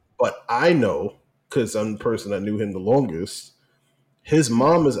 but I know, because I'm the person that knew him the longest. His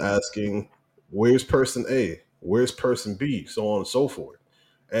mom is asking, "Where's person A? Where's person B?" So on and so forth.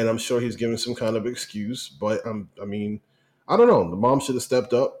 And I'm sure he's giving some kind of excuse, but I mean, I don't know. The mom should have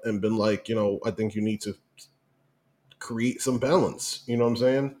stepped up and been like, I think you need to create some balance. You know what I'm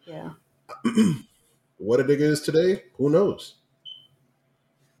saying? Yeah. What a nigga is today, who knows?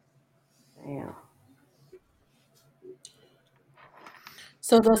 Damn.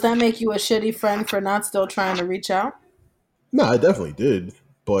 So does that make you a shitty friend for not still trying to reach out? No, I definitely did,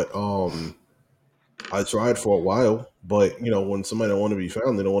 but I tried for a while. But when somebody don't want to be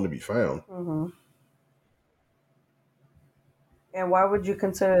found, they don't want to be found. Mm-hmm. And why would you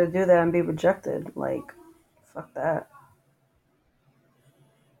consider to do that and be rejected? Like, fuck that.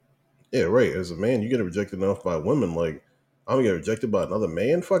 Yeah, right. As a man, you get rejected enough by women. Like, I'm gonna get rejected by another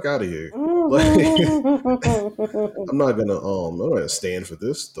man. Fuck out of here. Like, I'm not gonna stand for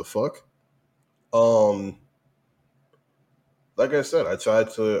this. The fuck. Um, like I said, I tried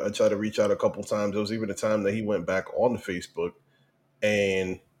to reach out a couple times. There was even a time that he went back on Facebook,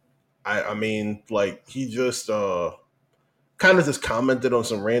 and I mean, like he just kind of just commented on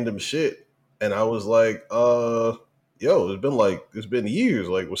some random shit, and I was like, yo, it's been years.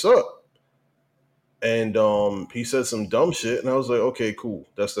 Like, what's up? And he said some dumb shit, and I was like, okay, cool.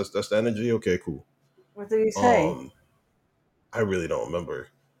 That's the energy. Okay, cool. What did he say? Um, I really don't remember.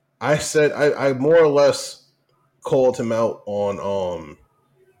 I said I more or less called him out on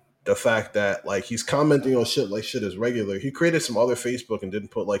the fact that like he's commenting on shit like shit is regular. He created some other Facebook and didn't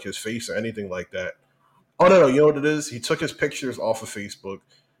put like his face or anything like that. Oh no, you know what it is? He took his pictures off of Facebook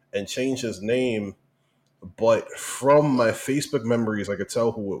and changed his name, but from my Facebook memories, I could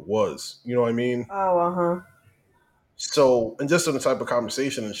tell who it was. You know what I mean? Oh, So, and just on the type of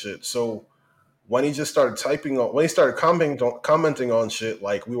conversation and shit. So, when he just started when he started commenting on shit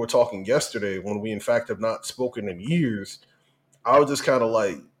like we were talking yesterday, when we in fact have not spoken in years, I was just kind of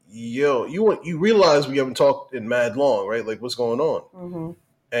like, yo, you realize we haven't talked in mad long, right? Like, what's going on? Mm-hmm.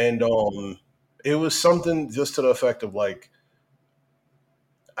 And it was something just to the effect of like,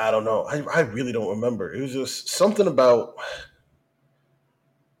 I don't know, I really don't remember. It was just something about,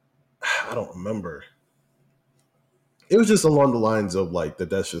 I don't remember. It was just along the lines of like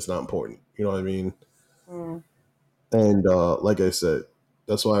that's just not important. You know what I mean? Mm. And like I said,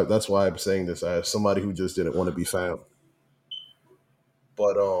 that's why I'm saying this as somebody who just didn't want to be found.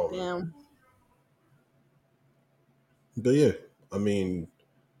 But Damn. but yeah, I mean,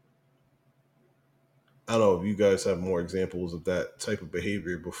 I don't know if you guys have more examples of that type of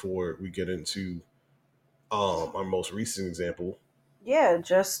behavior before we get into our most recent example. Yeah,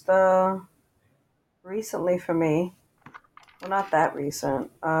 just recently for me. Well, not that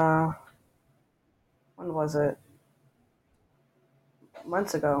recent. When was it?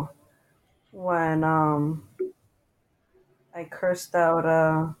 Months ago. When I cursed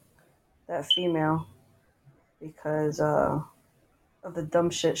out that female because of the dumb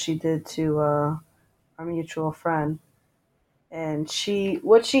shit she did to our mutual friend. And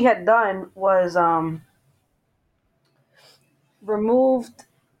what she had done was removed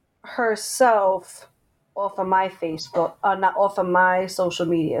herself off of my Facebook, not off of my social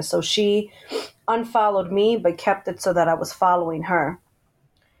media. So she unfollowed me, but kept it so that I was following her,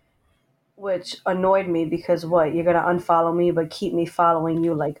 which annoyed me because what, you're gonna unfollow me but keep me following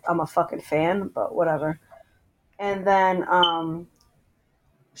you like I'm a fucking fan, but whatever. And then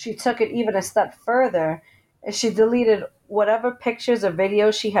she took it even a step further, and she deleted whatever pictures or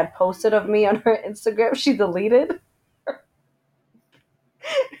videos she had posted of me on her Instagram. She deleted.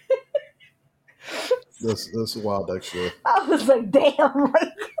 That's wild, extra. I was like, damn,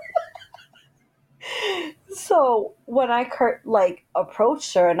 like. So when I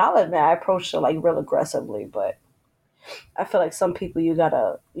approached her, and I'll admit I approached her like real aggressively, but I feel like some people you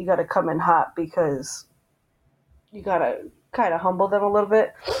gotta come in hot because you gotta kind of humble them a little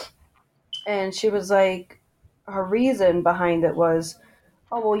bit. And she was like, her reason behind it was,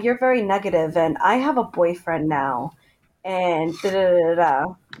 oh well, you're very negative, and I have a boyfriend now, and da da da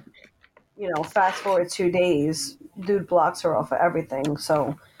da. Fast forward 2 days, dude blocks her off of everything.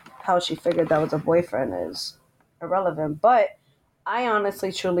 So how she figured that was a boyfriend is irrelevant. But I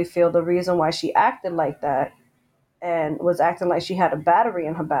honestly truly feel the reason why she acted like that and was acting like she had a battery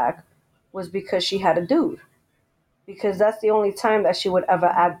in her back was because she had a dude. Because that's the only time that she would ever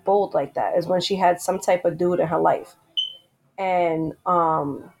act bold like that is when she had some type of dude in her life. And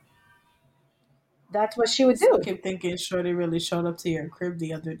that's what she would So do. I keep thinking Shorty really showed up to your crib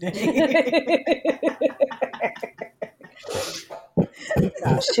the other day.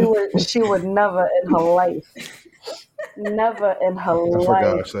 No, she would never in her life, never in her I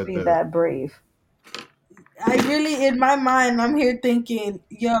forgot I life said be that. that brave. I really, in my mind, I'm here thinking,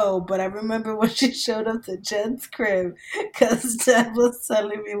 yo, but I remember when she showed up to Jen's crib because Jen was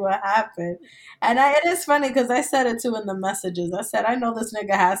telling me what happened. And it is funny because I said it too in the messages. I said, I know this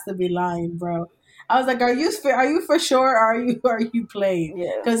nigga has to be lying, bro. I was like, are you for sure or are you playing?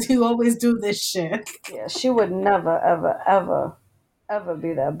 Yeah, Because you always do this shit. yeah. She would never, ever, ever, ever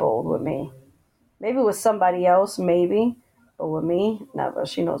be that bold with me. Maybe with somebody else, maybe, but with me, never.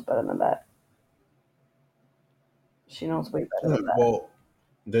 She knows better than that. She knows way better Yeah, than that. well,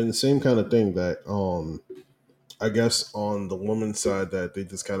 then the same kind of thing that I guess on the woman's side that they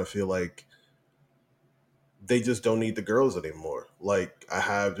just kind of feel like they just don't need the girls anymore. Like I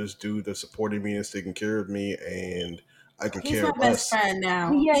have this dude that's supporting me and taking care of me, and I could He's my care best less. friend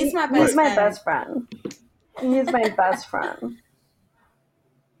now. Yeah, He's my he's best Right. my friend. best friend. He's my best friend.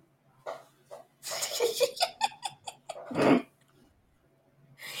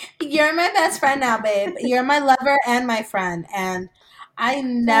 You're my best friend now, babe. You're my lover and my friend. And I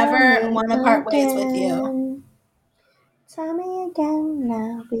Tell never me want to part ways with you. again. Tell me again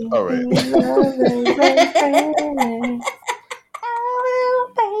now. We All right. be lovers and friends.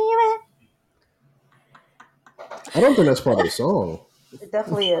 Oh, baby. I don't think that's part of the song. It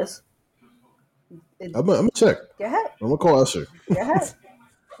definitely is. I'm gonna check. Go ahead. I'm gonna call Usher. Go ahead.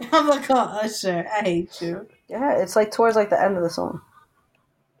 I'm gonna call Usher. I hate you. Go ahead. It's like towards like the end of the song.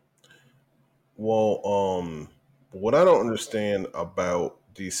 Well, what I don't understand about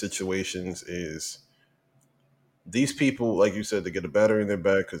these situations is these people, like you said, they get a battery in their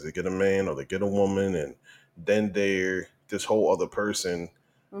back because they get a man or they get a woman, and then they're this whole other person,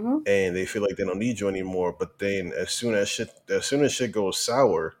 Mm-hmm. and they feel like they don't need you anymore. But then, as soon as shit goes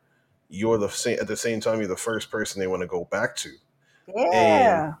sour, you're the same. At the same time, you're the first person they want to go back to,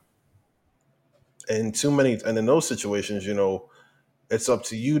 and Yeah. too many. And in those situations, it's up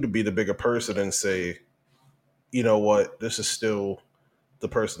to you to be the bigger person and say, you know what, this is still the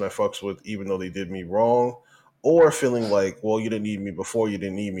person I fucks with, even though they did me wrong, or feeling like, well, you didn't need me before, you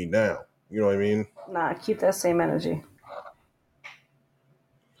didn't need me now. You know what I mean? Nah, keep that same energy.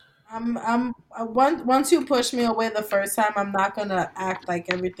 Once you push me away the first time, I'm not gonna act like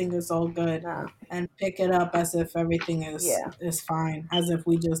everything is all good Nah. and pick it up as if everything Yeah. is fine, as if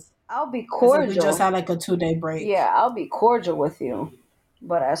I'll be we cordial. just had like a 2-day break. Yeah, I'll be cordial with you.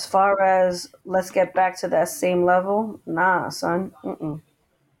 But as far as let's get back to that same level, nah, son. Mm-mm.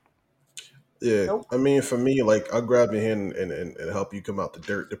 Yeah. Nope. I mean, for me, like, I'll grab your hand and help you come out the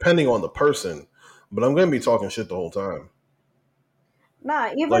dirt, depending on the person. But I'm going to be talking shit the whole time.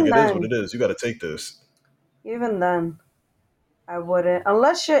 Nah, Like, even it is what then, it is. You got to take this. I wouldn't.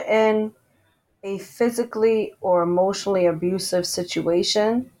 Unless you're in a physically or emotionally abusive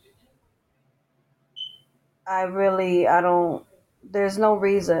situation, I don't, there's no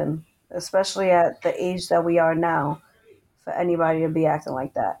reason, especially at the age that we are now, for anybody to be acting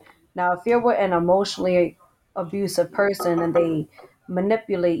like that. Now, if you're with an emotionally abusive person and they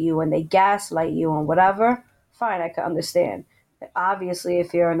manipulate you and they gaslight you and whatever, fine, I can understand. Obviously,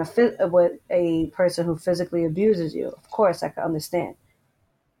 if you're with a person who physically abuses you, of course, I can understand.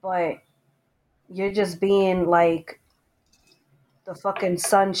 But you're just being like the fucking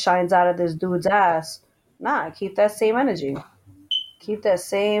sun shines out of this dude's ass. Nah, keep that same energy. Keep that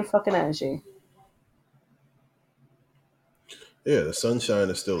same fucking energy. Yeah, the sunshine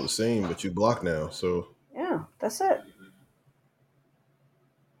is still the same, but you block now. So, Yeah, that's it.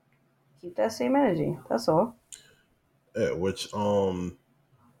 Keep that same energy. That's all. yeah, which kind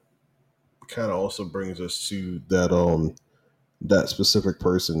of also brings us to that specific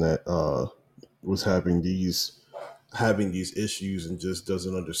person that was having these issues and just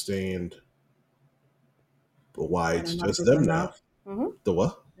doesn't understand But why That it's enough just is them now? enough. Hmm. The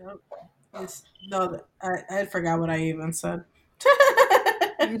what? Yep. No, I forgot what I even said.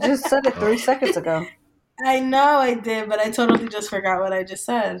 You just said it 3 seconds ago. I know I did, but I totally just forgot what I just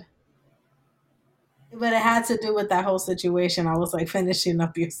said. But it had to do with that whole situation. I was like finishing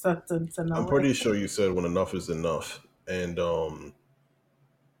up your sentence in a I'm way. pretty sure you said when enough is enough, and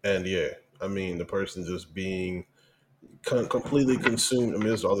yeah, I mean the person just being completely consumed. I mean,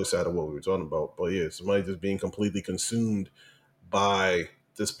 there's the other side of what we were talking about, but yeah, somebody just being completely consumed by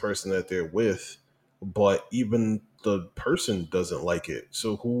this person that they're with, but even the person doesn't like it.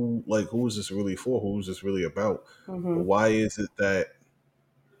 So who is this really for? Who is this really about? Hmm. Why is it that?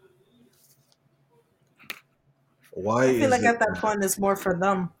 Why I feel is like it? at that point it's more for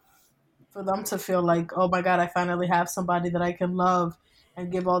them to feel like, oh my god, I finally have somebody that I can love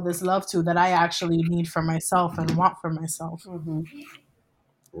and give all this love to that I actually need for myself and want for myself. Hmm.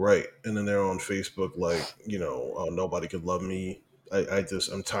 Right. And then they're on Facebook like, nobody could love me.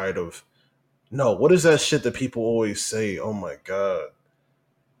 I'm tired of no, what is that shit that people always say? Oh my god.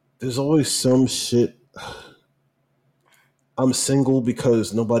 There's always some shit. I'm single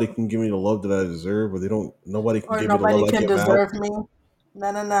because nobody can give me the love that I deserve, or nobody can Or give me the love nobody I can give out. deserve me.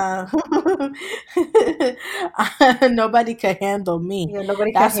 No, no, no. Nobody can handle me. Yeah,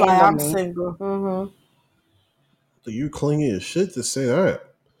 nobody can That's why handle I'm me. single. Hmm. So you clingy as shit to say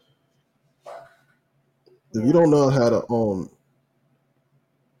that. If you Yeah. don't know how to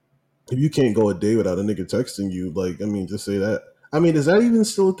if you can't go a day without a nigga texting you, like, I mean, just say that. I mean, is that even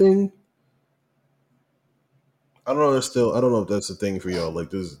still a thing? I don't know if that's a thing for y'all. Like,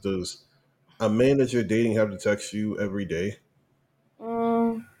 does a man that you're dating have to text you every day?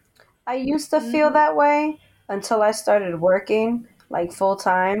 Mm, I used to feel Mhm. that way until I started working like full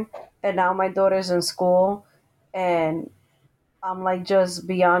time, and now my daughter's in school, and I'm like just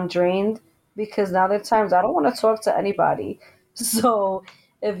beyond drained because now there are times I don't want to talk to anybody. So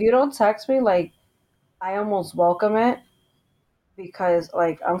if you don't text me, like I almost welcome it because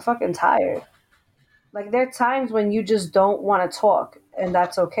like I'm fucking tired. Like there are times when you just don't want to talk, and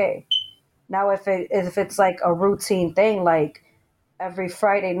that's okay. Now if it's like a routine thing, like every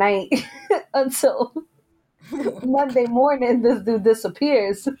Friday night until Monday morning, this dude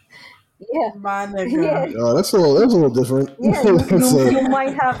disappears. Yeah, My yeah, nigga. That's a little different. yeah. You that's, you you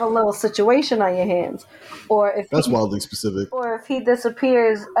might have a little situation on your hands, or if that's he wildly specific. or if he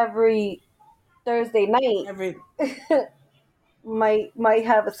disappears every Thursday night, Every might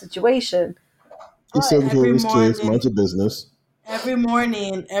have a situation. He's But taking care of every his kids, morning mind your business. every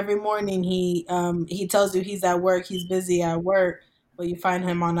morning he tells you he's at work, he's busy at work, but you find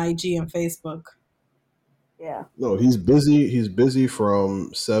him on IG and Facebook. yeah, No, he's busy. He's busy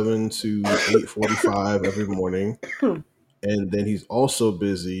from 7 to 8:45 every morning, and then he's also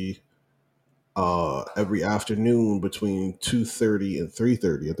busy every afternoon between 2:30 and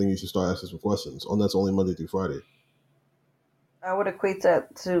 3:30. I think you should start asking some questions. On that's only Monday through Friday. I would equate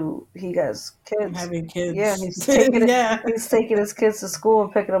that to he has I'm kids. having Yeah, kids. he's taking it. Yeah. He's taking his kids to school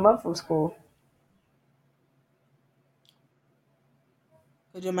and picking them up from school.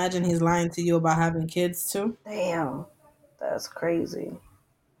 Could you imagine he's lying to you about having kids too? Damn, that's crazy.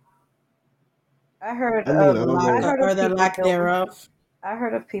 I heard I mean, of I The don't I lack know. heard or of the people lack doing thereof. I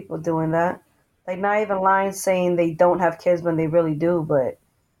heard of people doing that. Like not even lying, saying they don't have kids when they really do, but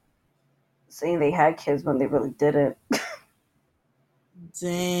saying they had kids when they really didn't.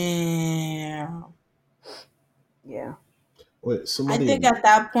 Damn. Yeah. Wait, I think at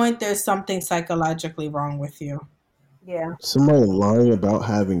that point there's something psychologically wrong with you. Yeah. somebody lying about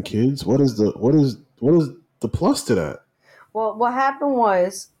having kids. What is the plus to that? Well, what happened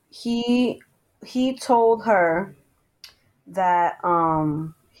was he told her that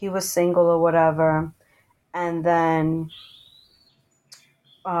he was single or whatever, and then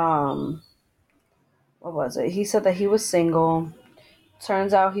um what was it? He said that he was single.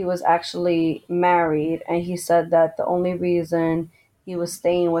 Turns out he was actually married, and he said that the only reason he was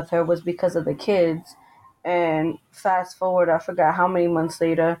staying with her was because of the kids. And fast forward, I forgot how many months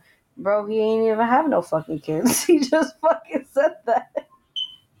later, bro, he ain't even have no fucking kids. He just fucking said that.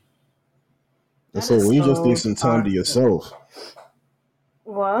 I'm That saying is when you just need so some time to toxic. yourself.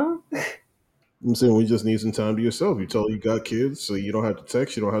 What? I'm saying we just need some time to yourself. You told you got kids, so you don't have to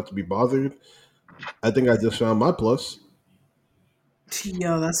text. You don't have to be bothered. I think I just found my plus.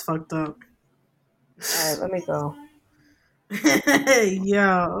 Yo, that's fucked up. All right, let me go.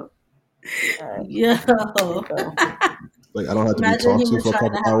 Yo. All right, let me Yo. go. Like I don't have to be Imagine he talked to was for a trying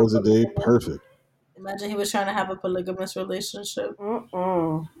couple to have a hours a day. polygamous. Perfect. Imagine he was trying to have a polygamous relationship.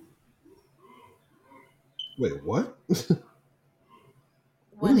 Mm-mm. Wait, what?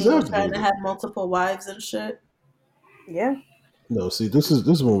 What when he was deserve to trying do to that. have multiple wives and shit. Yeah, No, see, this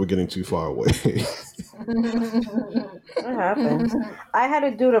is when we're getting too far away. it happens. I had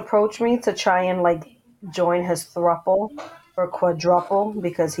a dude approach me to try and like join his thruple or quadruple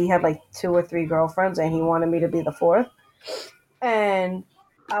because he had like 2 or 3 girlfriends and he wanted me to be the fourth. And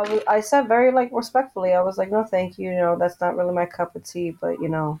I said very like respectfully, I was like, no, thank you. You know, that's not really my cup of tea, but you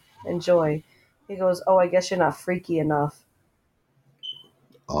know, enjoy. He goes, oh, I guess you're not freaky enough.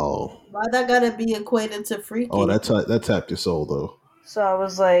 Oh, Why that gotta be equated to oh, freaky? that tapped your soul though. So I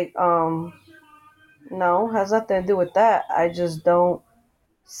was like, no, has nothing to do with that. I just don't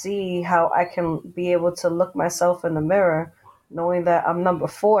see how I can be able to look myself in the mirror knowing that I'm number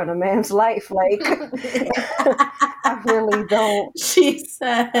 4 in a man's life. Like, I really don't. She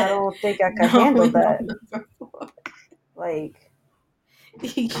said, I don't think I can "No, handle we know that. number 4." Like,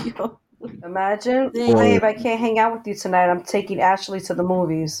 Yo, imagine, Or babe, I can't hang out with you tonight. I'm taking Ashley to the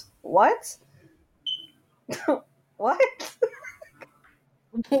movies. What? What?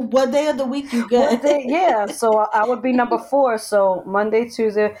 what day of the week you What get? day? Yeah, so I would be number 4. So Monday,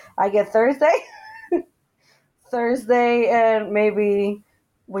 Tuesday, I get Thursday. Thursday, and maybe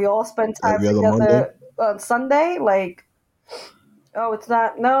we all spend time every other Monday. together on Sunday. Like, oh, it's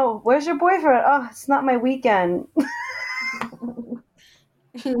not. No, where's your boyfriend? Oh, it's not my weekend.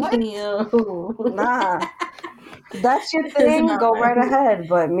 What? Yo. Nah, that's your It's thing. not Go my right ahead.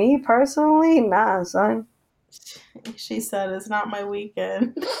 But me personally, nah, son. She said it's not my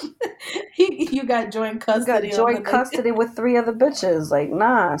weekend. You got joint You got custody on the joint custody with 3 other bitches. Like,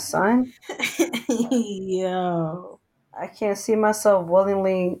 nah, son. Yo. I can't see myself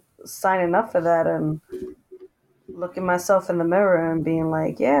willingly signing up for that and looking myself in the mirror and being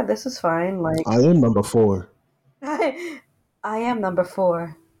like, yeah, this is fine. Like, I am number 4. I am number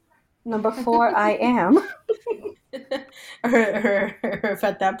 4. Number 4, I am. or if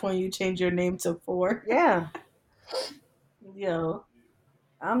at that point you change your name to 4. Yeah, Yo.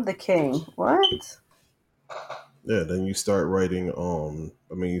 I'm the king. What? Yeah, then you start writing.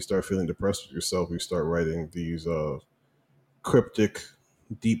 You start feeling depressed with yourself. You start writing these cryptic,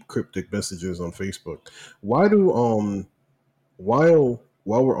 deep cryptic messages on Facebook. Why do while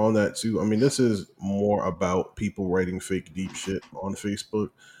we're on that too? I mean, this is more about people writing fake deep shit on Facebook,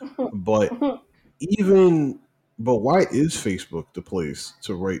 but even but why is Facebook the place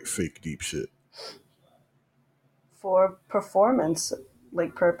to write fake deep shit? For performance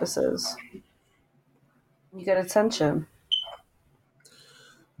like purposes. You get attention.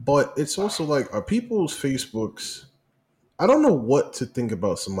 But it's also like, are people's Facebooks? I don't know what to think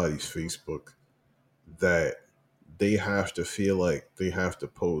about somebody's Facebook that they have to feel like they have to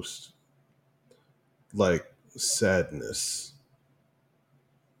post like sadness,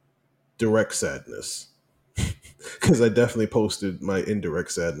 direct sadness. Because I definitely posted my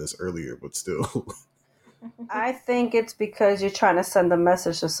indirect sadness earlier, but still. I think it's because you're trying to send a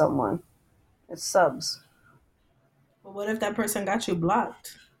message to someone. It's subs. But what if that person got you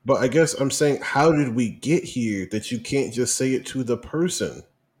blocked? But I guess I'm saying, how did we get here that you can't just say it to the person?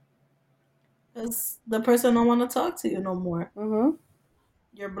 Because the person don't want to talk to you no more. Mm-hmm.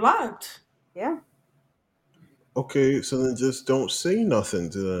 You're blocked. Yeah. Okay, so then just don't say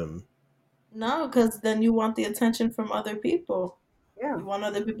nothing to them. No, because then you want the attention from other people. Yeah. You want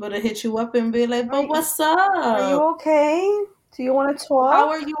other people to hit you up and be like, but Right. what's Are you up? okay? Do you want to talk? How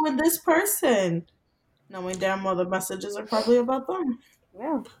are you with this person? Knowing damn well the messages are probably about them.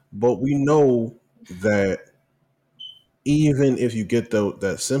 Yeah. But we know that even if you get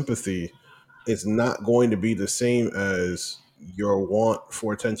that sympathy, it's not going to be the same as your want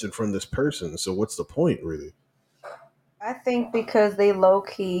for attention from this person. So what's the point, really? I think because they low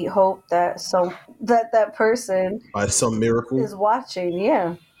key hope that that person By some miracle? is watching.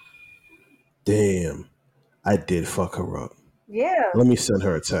 Yeah. Damn, I did fuck her up. Yeah. Let me send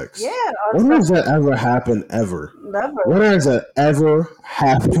her a text. Yeah. When has that ever happened ever? Never. When has that ever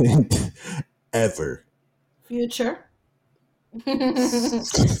happened ever? Future.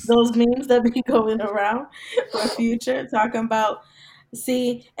 Those memes that be going around for Future talking about,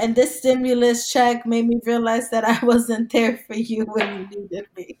 see, and this stimulus check made me realize that I wasn't there for you when you needed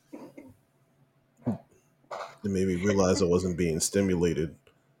me. It made me realize I wasn't being stimulated.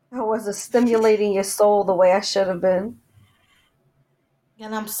 I wasn't stimulating your soul the way I should have been.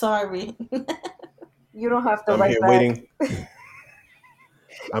 And I'm sorry. You don't have to I'm write here back. waiting.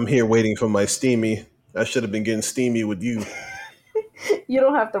 I'm here waiting for my steamy. I should have been getting steamy with you. You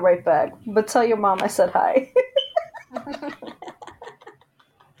don't have to write back. But tell your mom I said hi.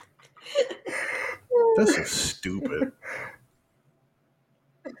 That's so stupid.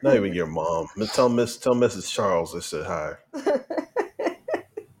 Not even your mom. Tell Mrs. Charles I said hi.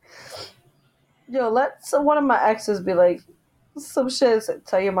 Yo, so one of my exes be like, some shit.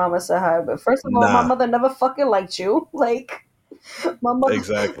 Tell your mama say hi, but first of all, my Nah, mother never fucking liked you. Like my mother,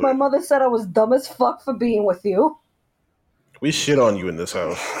 exactly. my mother said I was dumb as fuck for being with you. We shit on you in this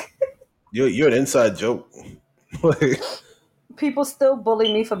house. You're an inside joke. Like, People still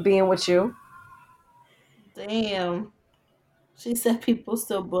bully me for being with you. Damn. She said people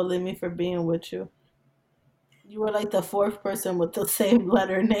still bully me for being with you. You were like the fourth person with the same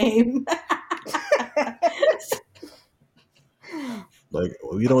letter name. like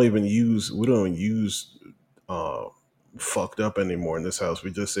we don't even use uh fucked up anymore in this house.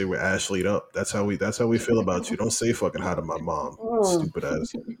 We just say we're Ashley'd up. That's how we feel about you. Don't say fucking hi to my mom. Mm, Stupid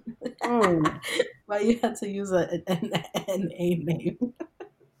ass. mm, Why you had to use an A name?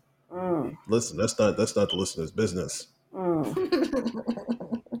 mm, Listen, that's not the listener's business. mm,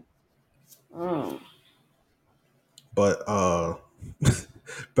 mm. But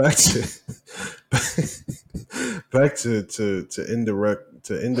back to back to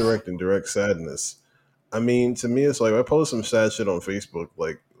indirect and direct sadness. I mean, to me, it's like I post some sad shit on Facebook.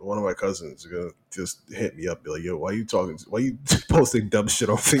 Like one of my cousins is gonna just hit me up, be like, "Yo, why you talking? Why you posting dumb shit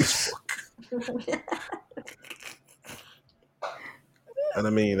on Facebook?" And I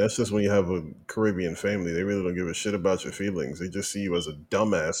mean, that's just when you have a Caribbean family. They really don't give a shit about your feelings. They just see you as a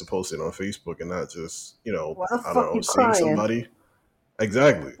dumbass posting on Facebook and not just, Why the I don't fuck know, you seeing crying? somebody.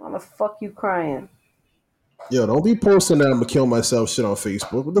 Exactly. Why the fuck you crying? Yo, don't be posting that I'm gonna kill myself shit on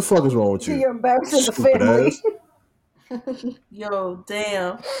Facebook. What the fuck is wrong with you? You're embarrassing the Stupid family. ass. Yo,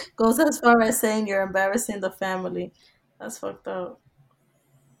 damn. Goes as far as saying you're embarrassing the family. That's fucked up.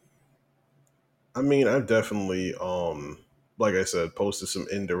 I mean, I've definitely, like I said, posted some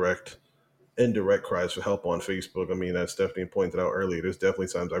indirect cries for help on Facebook. I mean, as Stephanie pointed out earlier, there's definitely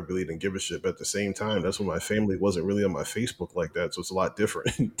times I really didn't give a shit. But at the same time, that's when my family wasn't really on my Facebook like that, so it's a lot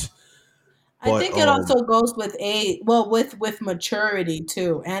different. I but think it also goes with age, well, with maturity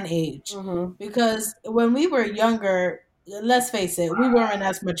too and age, Mm-hmm. because when we were younger, let's face it, we weren't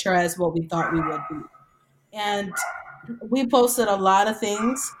as mature as what we thought we would be, and we posted a lot of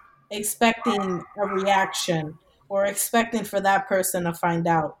things expecting a reaction or expecting for that person to find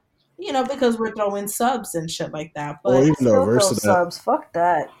out, because we're throwing subs and shit like that. or But even the Still reverse throw of that, subs. Fuck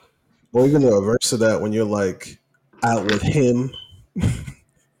that. or even the reverse of that when you're like out with him.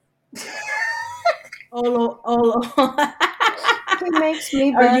 Olo, He makes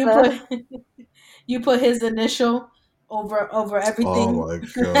me or you better. put his initial over Oh everything. my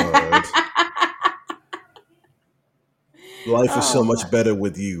god. Life is so Oh much my. better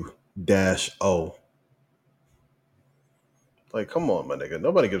with you. Dash O. Like, come on, my nigga.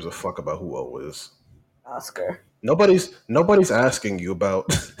 Nobody gives a fuck about who O is. Oscar. Nobody's asking you about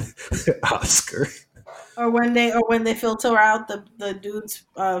Oscar. Or when they filter out the dude's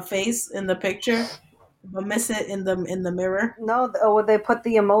face in the picture, but miss it in the mirror. No, or they put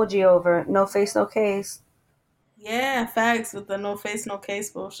the emoji over. No face, no case. Yeah, facts with the no face, no case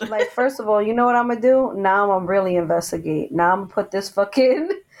bullshit. Like, first of all, you know what I'm gonna do? Now I'm really investigate. Now I'm gonna put this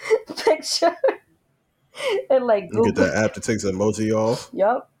fucking picture and like You get Google. that app that takes the emoji off.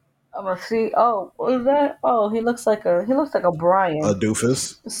 Yup. I'm gonna see. Oh, what is that? Oh, he looks like a A Brian.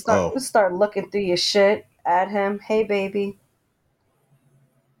 doofus. Start Oh, start looking through your shit. Add him. Hey, baby.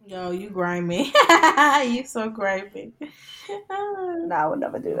 Yo, you grimy. You so grimy. No, I would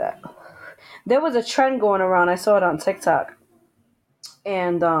never do that. There was a trend going around. I saw it on TikTok,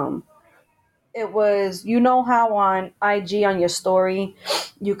 and it was, how on IG on your story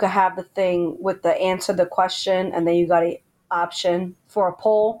you could have the thing with the answer the question, and then you got a option for a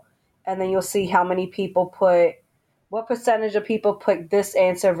poll, and then you'll see how many people put what percentage of people put this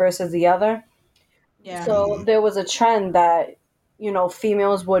answer versus the other. Yeah. So hmm there was a trend that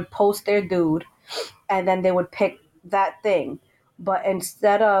females would post their dude, and then they would pick that thing. But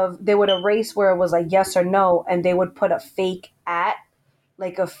instead of, they would erase where it was like yes or no, and they would put a fake at,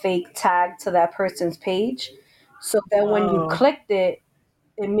 like a fake tag to that person's page. So then when you Oh, clicked it,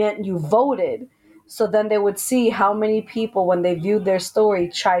 it meant you voted. So then they would see how many people, when they viewed their story,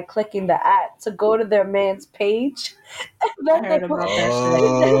 tried clicking the at to go to their man's page. And I then heard about that shit.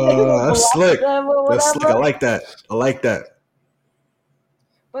 they would That's block slick. them or That's slick. I whatever. like that. I like that.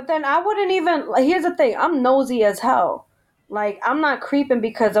 But then I wouldn't even, like, here's the thing, I'm nosy as hell. Like, I'm not creeping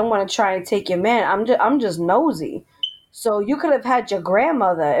because I want to try and take your man. I'm just nosy. So you could have had your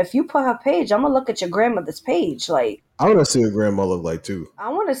grandmother. If you put her page, I'm gonna look at your grandmother's page. Like, I want to see what grandma look like too. I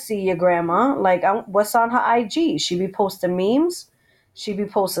want to see your grandma. Like, what's on her IG? She be posting memes. She be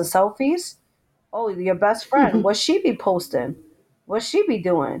posting selfies. Oh, your best friend. What she be posting? What she be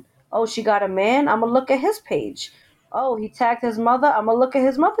doing? Oh, she got a man. I'm gonna look at his page. Oh, he tagged his mother. I'm gonna look at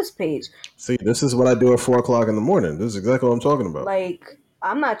his mother's page. See, this is what I do at 4:00 in the morning. This is exactly what I'm talking about. Like,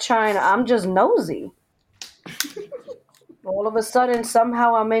 I'm not trying. I'm just nosy. All of a sudden,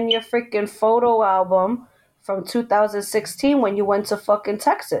 somehow I'm in your freaking photo album from 2016 when you went to fucking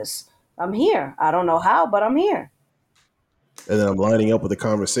Texas. I'm here. I don't know how, but I'm here. And then I'm lining up with a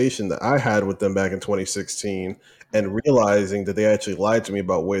conversation that I had with them back in 2016 and realizing that they actually lied to me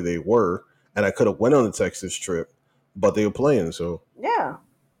about where they were. And I could have went on the Texas trip, but they were playing. So Yeah.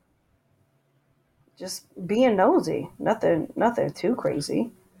 Just being nosy. Nothing too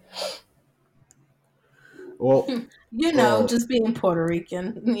crazy. well, just being Puerto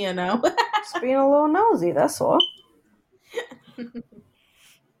Rican, Just being a little nosy, that's all.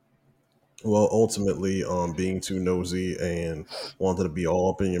 well, ultimately, being too nosy and wanting to be all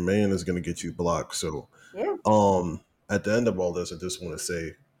up in your man is going to get you blocked. So, Yeah. at the end of all this, I just want to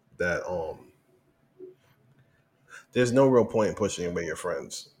say that there's no real point in pushing away your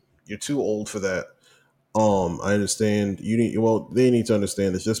friends. You're too old for that. I understand they need to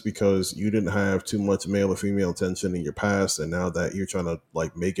understand it's just because you didn't have too much male or female attention in your past, and now that you're trying to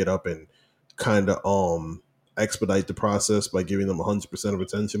like make it up and kind of expedite the process by giving them 100% of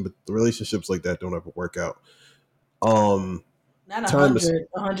attention, but the relationships like that don't ever work out. Not 100,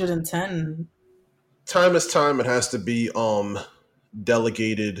 110. Time is time. It has to be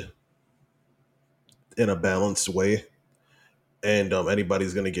delegated in a balanced way, and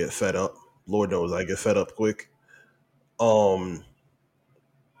anybody's gonna get fed up. Lord knows I get fed up quick. But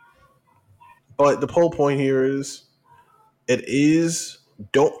the whole point here is,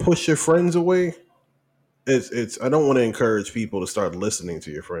 don't push your friends away. It's I don't want to encourage people to start listening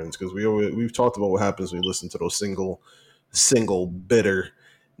to your friends because we've talked about what happens when you listen to those single bitter,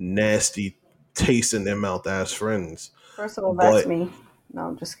 nasty, taste in their mouth ass friends. First of all, that's me. No,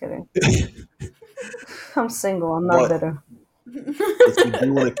 I'm just kidding. I'm single. I'm not bitter. But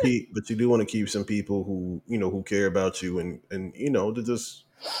you do want to keep some people who care about you and to just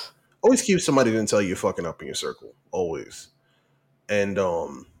always keep somebody to tell you you're fucking up in your circle always. And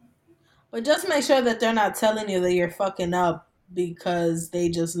but just make sure that they're not telling you that you're fucking up because they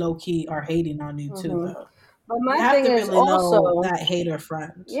just low key are hating on you too, though. But my thing is also that hater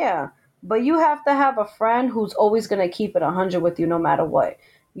friend. Yeah, but you have to have a friend who's always gonna keep it 100 with you no matter what.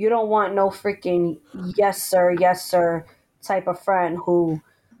 You don't want no freaking yes sir type of friend who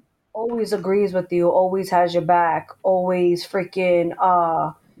always agrees with you, always has your back, always freaking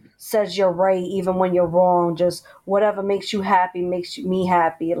says you're right even when you're wrong. Just whatever makes you happy makes me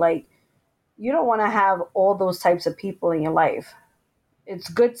happy. Like, you don't want to have all those types of people in your life. It's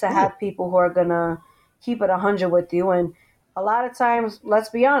good to have people who are gonna keep it 100 with you. And a lot of times, let's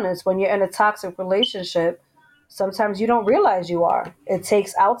be honest, when you're in a toxic relationship, sometimes you don't realize you are. It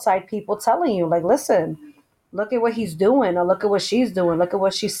takes outside people telling you, like, listen, look at what he's doing, or look at what she's doing, look at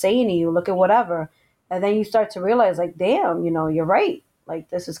what she's saying to you, look at whatever. And then you start to realize, like, damn, you're right. Like,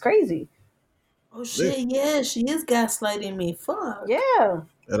 this is crazy. Oh shit, yeah, she is gaslighting me. Fuck. Yeah.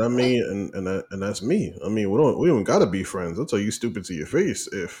 And I mean, and that's me. I mean, we don't gotta be friends. I'll tell you stupid to your face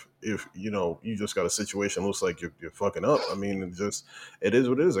if you just got a situation looks like you're fucking up. I mean, it is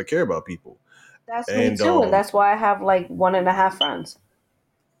what it is. I care about people. That's me too, and that's why I have like 1.5 friends.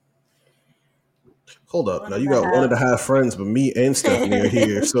 Hold up, now you got 1.5 friends, but me and Stephanie are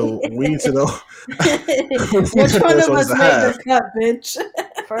here, so we need to know which one of us made the cut, bitch.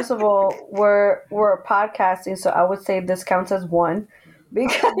 First of all, we're podcasting, so I would say this counts as 1.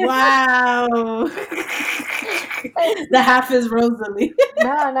 Because wow. The half is Rosalie.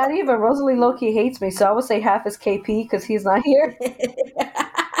 Nah, not even. Rosalie low-key hates me, so I would say half is KP because he's not here.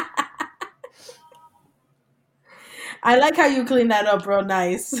 I like how you clean that up real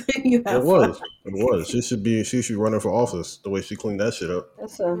nice. It was. She should be running for office the way she cleaned that shit up.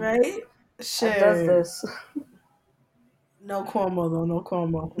 Right? Shit. Does this. No Cuomo though, no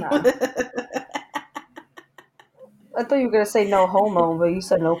Cuomo. Nah. I thought you were going to say no homo, but you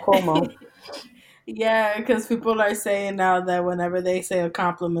said no Cuomo. Yeah, because people are saying now that whenever they say a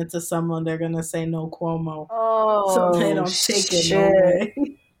compliment to someone, they're going to say no Cuomo. Oh, so they don't take it no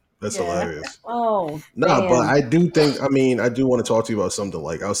way. That's hilarious. Oh, nah, but I do think, I do want to talk to you about something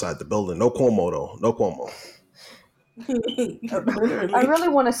like outside the building. No Cuomo, though. No Cuomo. I really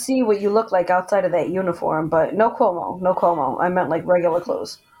want to see what you look like outside of that uniform, but no Cuomo. No Cuomo. I meant like regular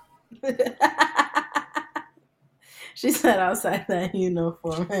clothes. She said outside that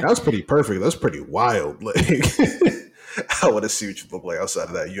uniform. That was pretty perfect. That's pretty wild. Like, I want to see what you look like outside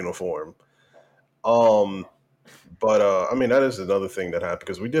of that uniform. But I mean, that is another thing that happened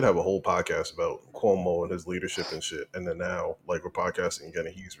because we did have a whole podcast about Cuomo and his leadership and shit, and then now, like, we're podcasting again,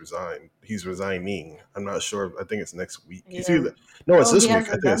 and he's resigned. He's resigning. I'm not sure. I think it's next week. He's Yeah. either no, it's Oh, this he week. I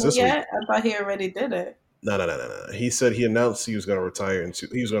hasn't think it's done it this week. yet. I thought he already did it. No. He said he announced he was going to retire in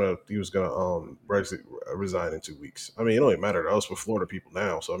he was gonna resign in 2 weeks. I mean, it don't even matter to us. We're Florida people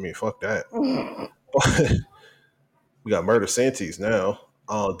now, so I mean, fuck that. We got Murder Santis now.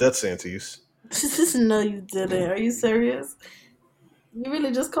 Death Santis. No, you didn't. Are you serious? You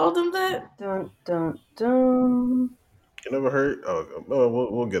really just called him that? Dun dun dun. You never heard? Oh,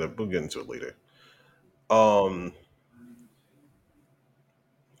 we'll get it. We'll get into it later. Um,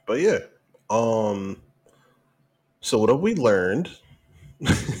 but yeah. So what have we learned?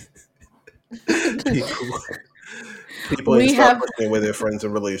 people need to stop pushing away their friends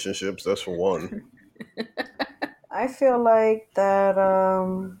and relationships. That's for one. I feel like that.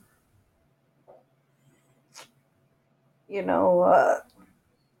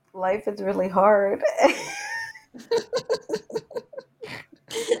 Life is really hard.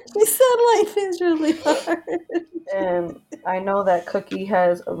 We said life is really hard. And I know that Cookie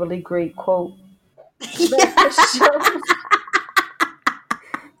has a really great quote. That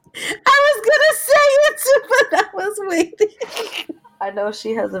I was gonna say it too, but I was waiting. I know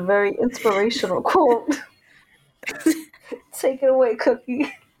she has a very inspirational quote. Take it away,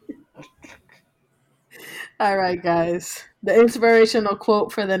 Cookie. All right, guys. The inspirational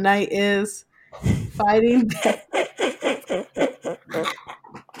quote for the night is fighting death.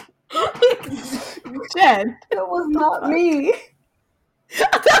 Jen. That was not me.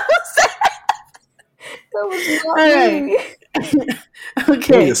 That was not right. me. Pull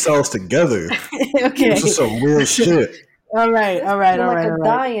Okay. yourselves together. Okay. This is some real shit. All right. You're like a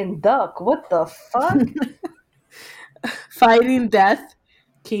dying duck. What the fuck? Fighting death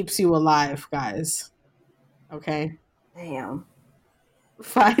keeps you alive, guys. Okay? Damn.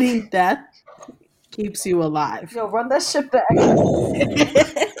 Fighting death keeps you alive. Yo, run that shit back.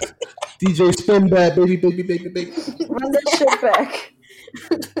 DJ spin back, baby. Run that shit back.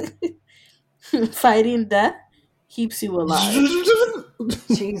 Fighting death keeps you alive.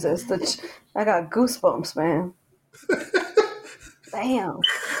 Jesus, I got goosebumps, man. Damn.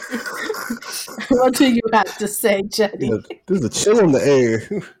 What do you have to say, Jenny? Yeah, there's a chill in the air.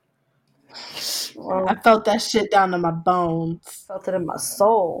 Well, I felt that shit down to my bones. felt it in my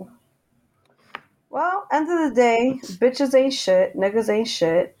soul. Well, end of the day, bitches ain't shit, niggas ain't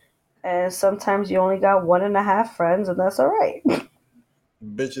shit, and sometimes you only got 1.5 friends, and that's alright.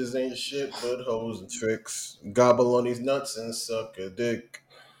 Bitches ain't shit but hoes and tricks. Gobble on these nuts and suck a dick.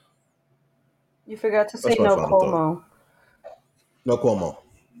 You forgot to say That's my no final Cuomo. No Cuomo.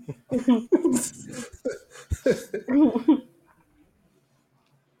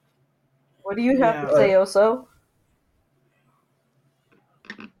 What do you have to say, Oso?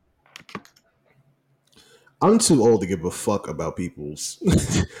 I'm too old to give a fuck about people's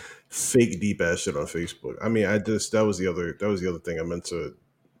fake deep ass shit on Facebook. I mean, that was the other thing I meant to,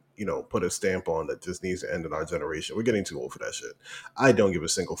 put a stamp on that just needs to end in our generation. We're getting too old for that shit. I don't give a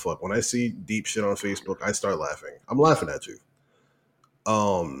single fuck. When I see deep shit on Facebook, I start laughing. I'm laughing at you.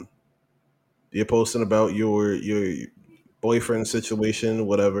 You're posting about your boyfriend situation,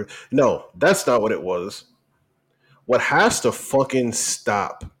 whatever. No, that's not what it was. What has to fucking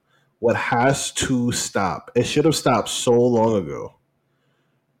stop? What has to stop? It should have stopped so long ago.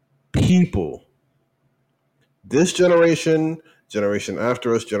 People, this generation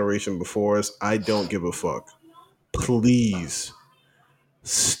after us, generation before us, I don't give a fuck. Please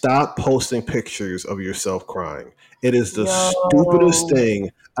stop posting pictures of yourself crying. It is the stupidest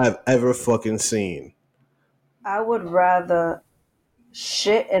thing I've ever fucking seen. I would rather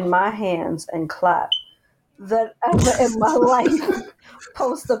shit in my hands and clap than ever in my life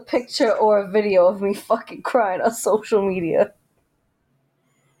post a picture or a video of me fucking crying on social media.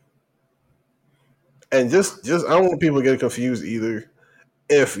 And just I don't want people to get confused either.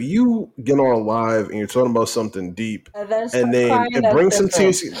 If you get on live and you're talking about something deep and then it brings some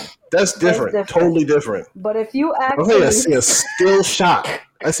tears, that's different. Totally different. But if you actually... Okay, I see a still shot.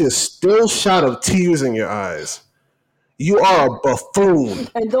 Of tears in your eyes. You are a buffoon.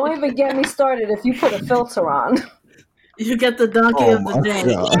 And don't even get me started if you put a filter on. You get the donkey of the day.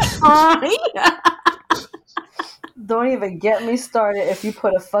 Don't even get me started if you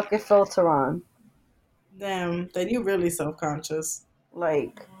put a fucking filter on. Damn, then you really self-conscious.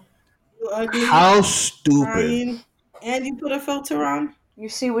 Like, you ugly. How stupid. Crying, and you put a filter on? You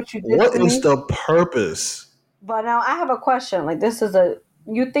see what you did What to me? is the purpose? But now I have a question. Like,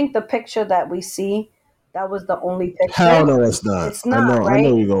 you think the picture that we see, that was the only picture? Hell no, it's not. It's not, I know right?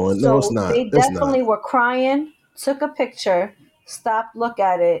 you're going. No, it's not. They definitely were crying took a picture, stopped, look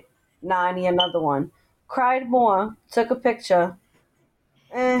at it, nah, I need another one. Cried more, took a picture,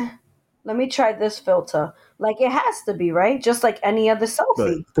 let me try this filter. Like it has to be, right? Just like any other But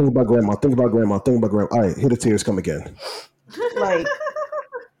selfie. think about grandma. Think about grandma. Think about grandma. All right, here the tears come again. Like,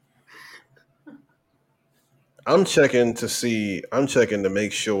 I'm checking to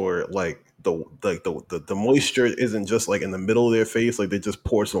make sure like the moisture isn't just like in the middle of their face, like they just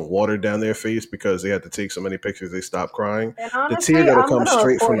poured some water down their face because they had to take so many pictures they stopped crying. and The tear honestly, gotta I'm come gonna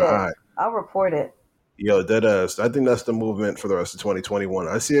straight from report the it. eye. I'll report it. Yo, that I think that's the movement for the rest of 2021.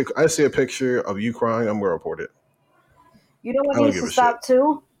 I see a picture of you crying, I'm gonna report it. You know what I don't needs give to a shit. stop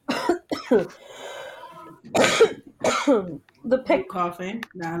too? The You pic, coughing?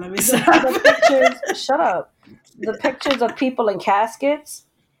 Nah, let me the stop. pictures. Shut up. The pictures of people in caskets.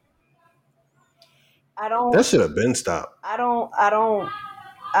 I That don't. should have been stopped. I don't. I don't.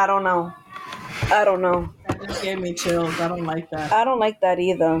 I don't know. I don't know. That just gave me chills. I don't like that. I don't like that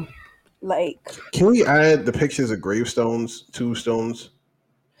either. Like Can we add the pictures of gravestones, tombstones?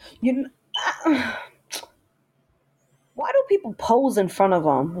 you. Why do people pose in front of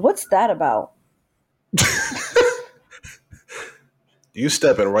them? What's that about? You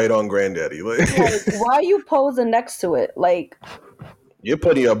stepping right on granddaddy. Like Like, why are you posing next to it? Like, you're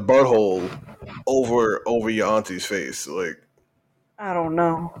putting your butthole over your auntie's face. Like I don't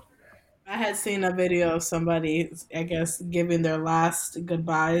know. I had seen a video of somebody, I guess, giving their last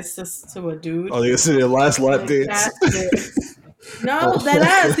goodbyes to a dude. oh, they see their last lap Like, dance. no, that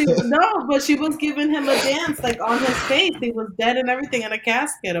ass. No, but she was giving him a dance like on his face. He was dead and everything in a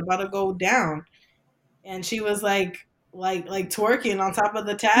casket, about to go down, and she was like twerking on top of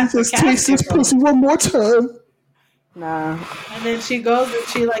the Just taste this casket. pussy one more time. Nah. And then she goes and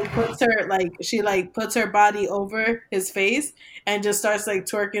she puts her body over his face and just starts like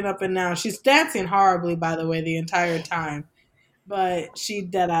twerking up and down. She's dancing horribly, by the way, the entire time. But she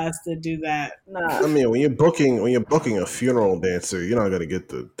dead ass to do that. Nah. I mean, when you're booking a funeral dancer, you're not gonna get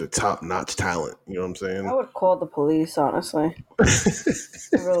the top notch talent. You know what I'm saying? I would call the police, honestly. I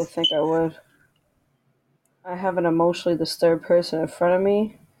really think I would. I have an emotionally disturbed person in front of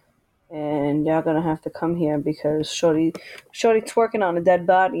me, and y'all gonna have to come here because Shorty twerking on a dead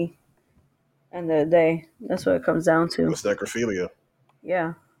body. End of the day, that's what it comes down to. It's necrophilia.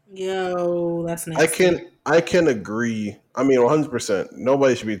 Yeah. Yo, that's nasty. I can agree. I mean, 100%.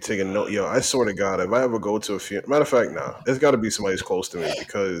 Nobody should be taking note. Yo, I swear to God, if I ever go to a funeral, matter of fact, nah, it's got to be somebody who's close to me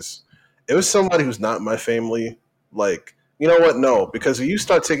because if it's somebody who's not my family, like, you know what? No, because if you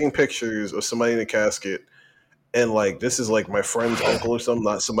start taking pictures of somebody in a casket and like this is like my friend's uncle or something,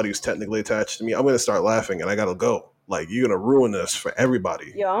 not somebody who's technically attached to me, I'm gonna start laughing and I gotta go. Like, you're gonna ruin this for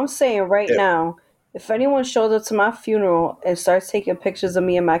everybody. Yo, I'm saying right now, if anyone shows up to my funeral and starts taking pictures of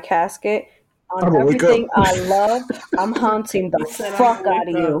me in my casket on I'm gonna wake everything up. I love, I'm haunting the He said, fuck "I'm gonna out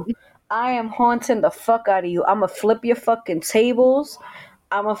of wake you. I am haunting the fuck out of you. I'm gonna flip your fucking tables.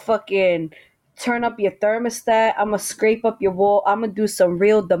 I'm gonna fucking turn up your thermostat. I'm gonna scrape up your wall. I'm gonna do some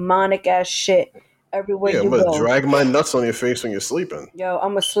real demonic ass shit everywhere Yeah, I'm you gonna go. drag my nuts on your face when you're sleeping. Yo, I'm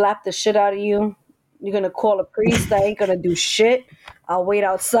gonna slap the shit out of you. You're gonna call a priest that ain't gonna do shit. I'll wait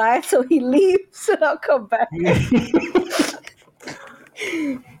outside till he leaves and I'll come back.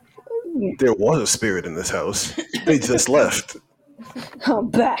 There was a spirit in this house. They just left. I'm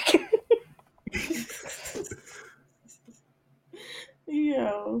back.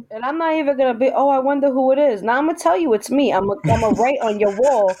 Yo. And I'm not even gonna be, oh, I wonder who it is. Now I'm gonna tell you it's me. I'm gonna write on your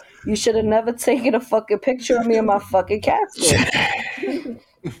wall, you should have never taken a fucking picture of me in my fucking casket.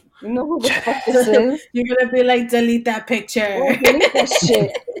 You know who the fuck this is? You're gonna be like, delete that picture. Oh, delete that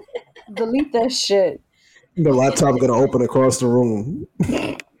shit. Delete that shit. The laptop gonna open across the room.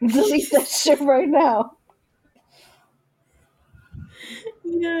 Delete that shit right now.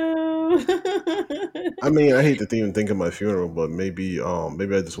 No. I mean, I hate to even think of my funeral, but maybe I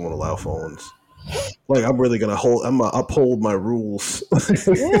just want to allow phones. Like I'm gonna uphold my rules.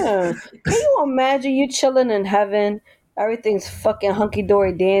 Yeah. Can you imagine you chilling in heaven? Everything's fucking hunky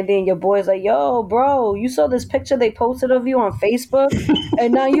dory dandy, and your boy's like, yo, bro, you saw this picture they posted of you on Facebook?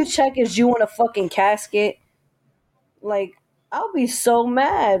 And now you check is you in a fucking casket? Like, I'll be so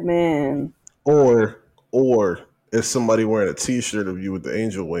mad, man. or is somebody wearing a T-shirt of you with the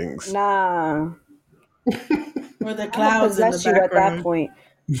angel wings? Nah. Or the I'm gonna clouds in the possess you at that background. point.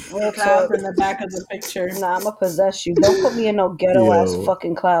 Real Clouds talk. in the back of the picture. Nah, I'm gonna possess you. Don't put me in no ghetto ass Yo.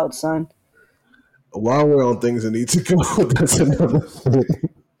 fucking cloud, son. While we're on things that need to go, that's another thing.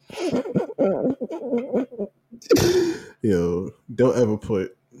 Yo, don't ever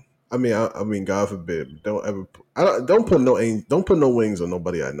put I mean, God forbid, don't ever. Don't put no wings on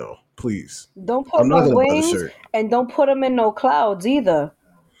nobody I know, please. Don't put I'm not no gonna buy the wings, shirt. and don't put them in no clouds either.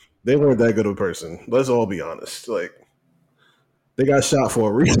 They weren't that good of a person. Let's all be honest. Like they got shot for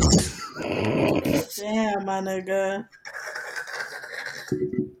a reason. Damn, my nigga.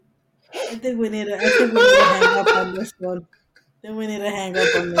 I think we need to hang up on this one. Then we need to hang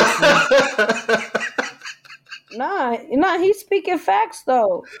up on this one. Nah, he's speaking facts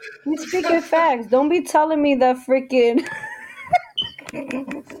though. He's speaking facts. Don't be telling me that freaking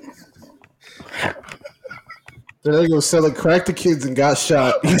The nigga was selling crack to kids and got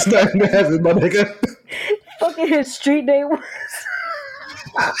shot. He's not in heaven, my nigga. fucking his street name was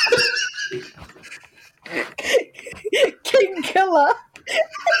King Killer.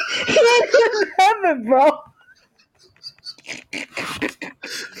 He ain't in heaven, bro. He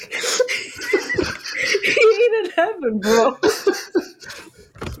ain't in heaven, bro.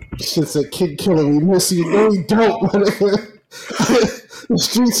 Shit said Kid Killer, we miss you. No, we don't, my nigga. The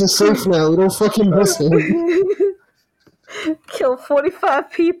streets are safe now. We don't fucking miss him. Killed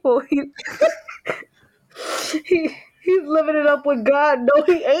 45 people. He's living it up with God. No,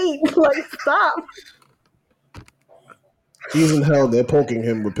 he ain't. Like, stop. He's in hell. They're poking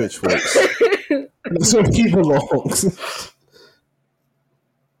him with pitchforks. That's where he belongs.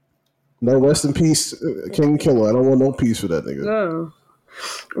 No, rest in peace, King Killer. I don't want no peace for that nigga. No.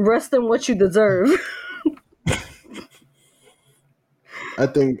 Rest in what you deserve. I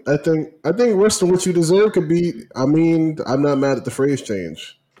think rest in what you deserve could be. I mean, I'm not mad at the phrase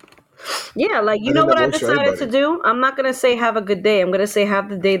change. Yeah, like, you know what I decided to do? I'm not going to say have a good day. I'm going to say have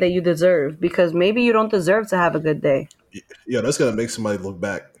the day that you deserve, because maybe you don't deserve to have a good day. Yeah, that's going to make somebody look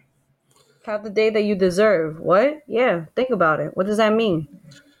back. Have the day that you deserve. What? Yeah, think about it. What does that mean?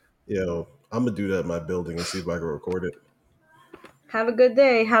 Yo, I'm going to do that in my building and see if I can record it. Have a good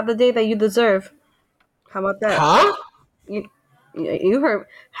day. Have the day that you deserve. How about that? Huh? You heard.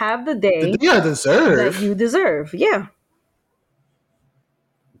 Have the day The day I deserve? that you deserve. Yeah.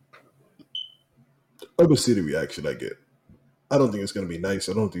 I'm going to see the reaction I get. I don't think it's going to be nice.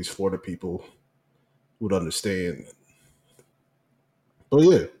 I don't think these Florida people would understand. But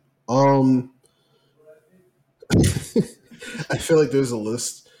yeah. I feel like there's a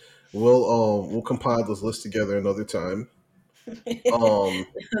list. We'll compile this list together another time.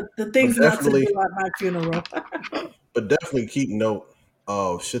 The things not to do at my funeral. But definitely keep note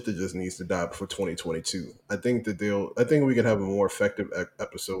of shit that just needs to die before 2022. I think we can have a more effective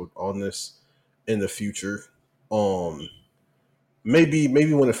episode on this in the future. Maybe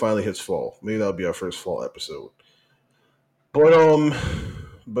when it finally hits fall. Maybe that'll be our first fall episode.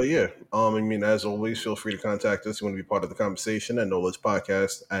 But yeah, I mean, as always, feel free to contact us. You want to be part of the conversation at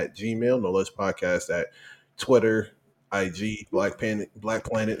knowledgepodcast@gmail, knowledgepodcast at Twitter, IG, Black Planet,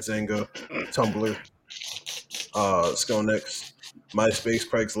 Zanga, Tumblr, Skonex, MySpace,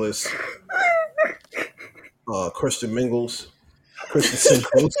 Craigslist, Christian Mingles, Christian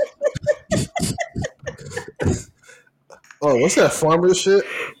Sinkles. Oh, what's that farmers shit?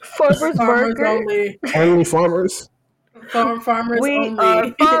 Farmers only. Only farmers? Farmers we only.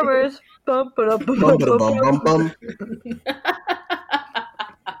 are farmers. Bum, ba-dum, bum, bum, bum, bum, bum.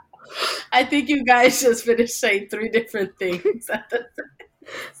 I think you guys just finished saying 3 different things at the time.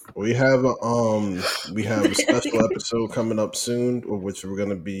 We have a special episode coming up soon, of which we're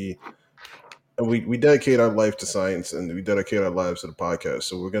gonna be, and we dedicate our life to science, and we dedicate our lives to the podcast.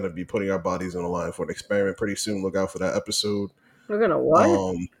 So we're gonna be putting our bodies on the line for an experiment pretty soon. Look out for that episode. We're gonna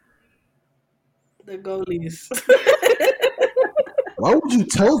what? The goalies. Why would you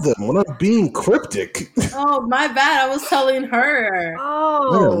tell them when I'm being cryptic? Oh, my bad. I was telling her.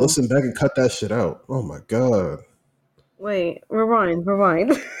 Oh. I gotta listen back and cut that shit out. Oh my god. Wait, rewind.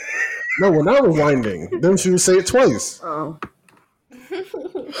 No, we're not rewinding. Then she would say it twice. Oh.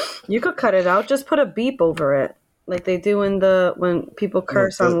 You could cut it out. Just put a beep over it, like they do when people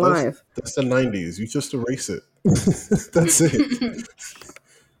curse on live. That's the 90s. You just erase it. That's it.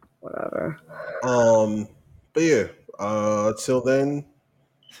 Whatever. But yeah. Till then,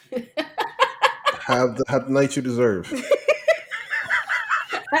 have the night you deserve.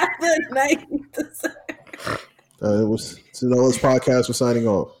 Have the night you deserve. It was Knowledge Podcast. We're signing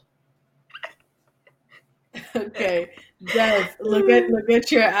off. Okay, Des, look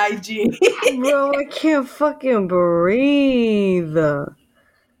at your IG. Bro, I can't fucking breathe.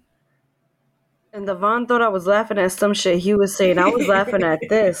 And Devon thought I was laughing at some shit he was saying. I was laughing at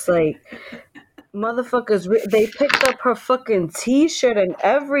this. Like, motherfuckers, they picked up her fucking t-shirt and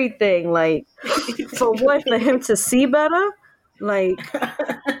everything. Like, for what? For him to see better? Like,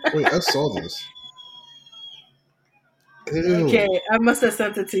 wait, I saw this. Ew. Okay, I must have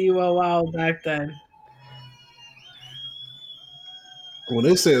sent it to you a while back then. When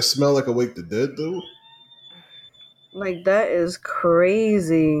they say it smell like Awake the Dead, though. Like that is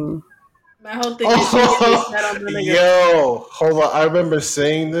crazy. My whole thing is she really Oh, sat on the nigga. yo, hold on. I remember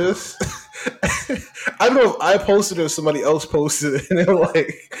saying this. I don't know if I posted it or somebody else posted it, and they're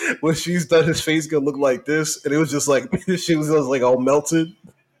like, when she's done, his face gonna look like this, and it was just like she was like all melted.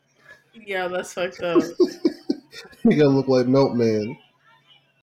 Yeah, that's fucked up. He gonna look like Milkman.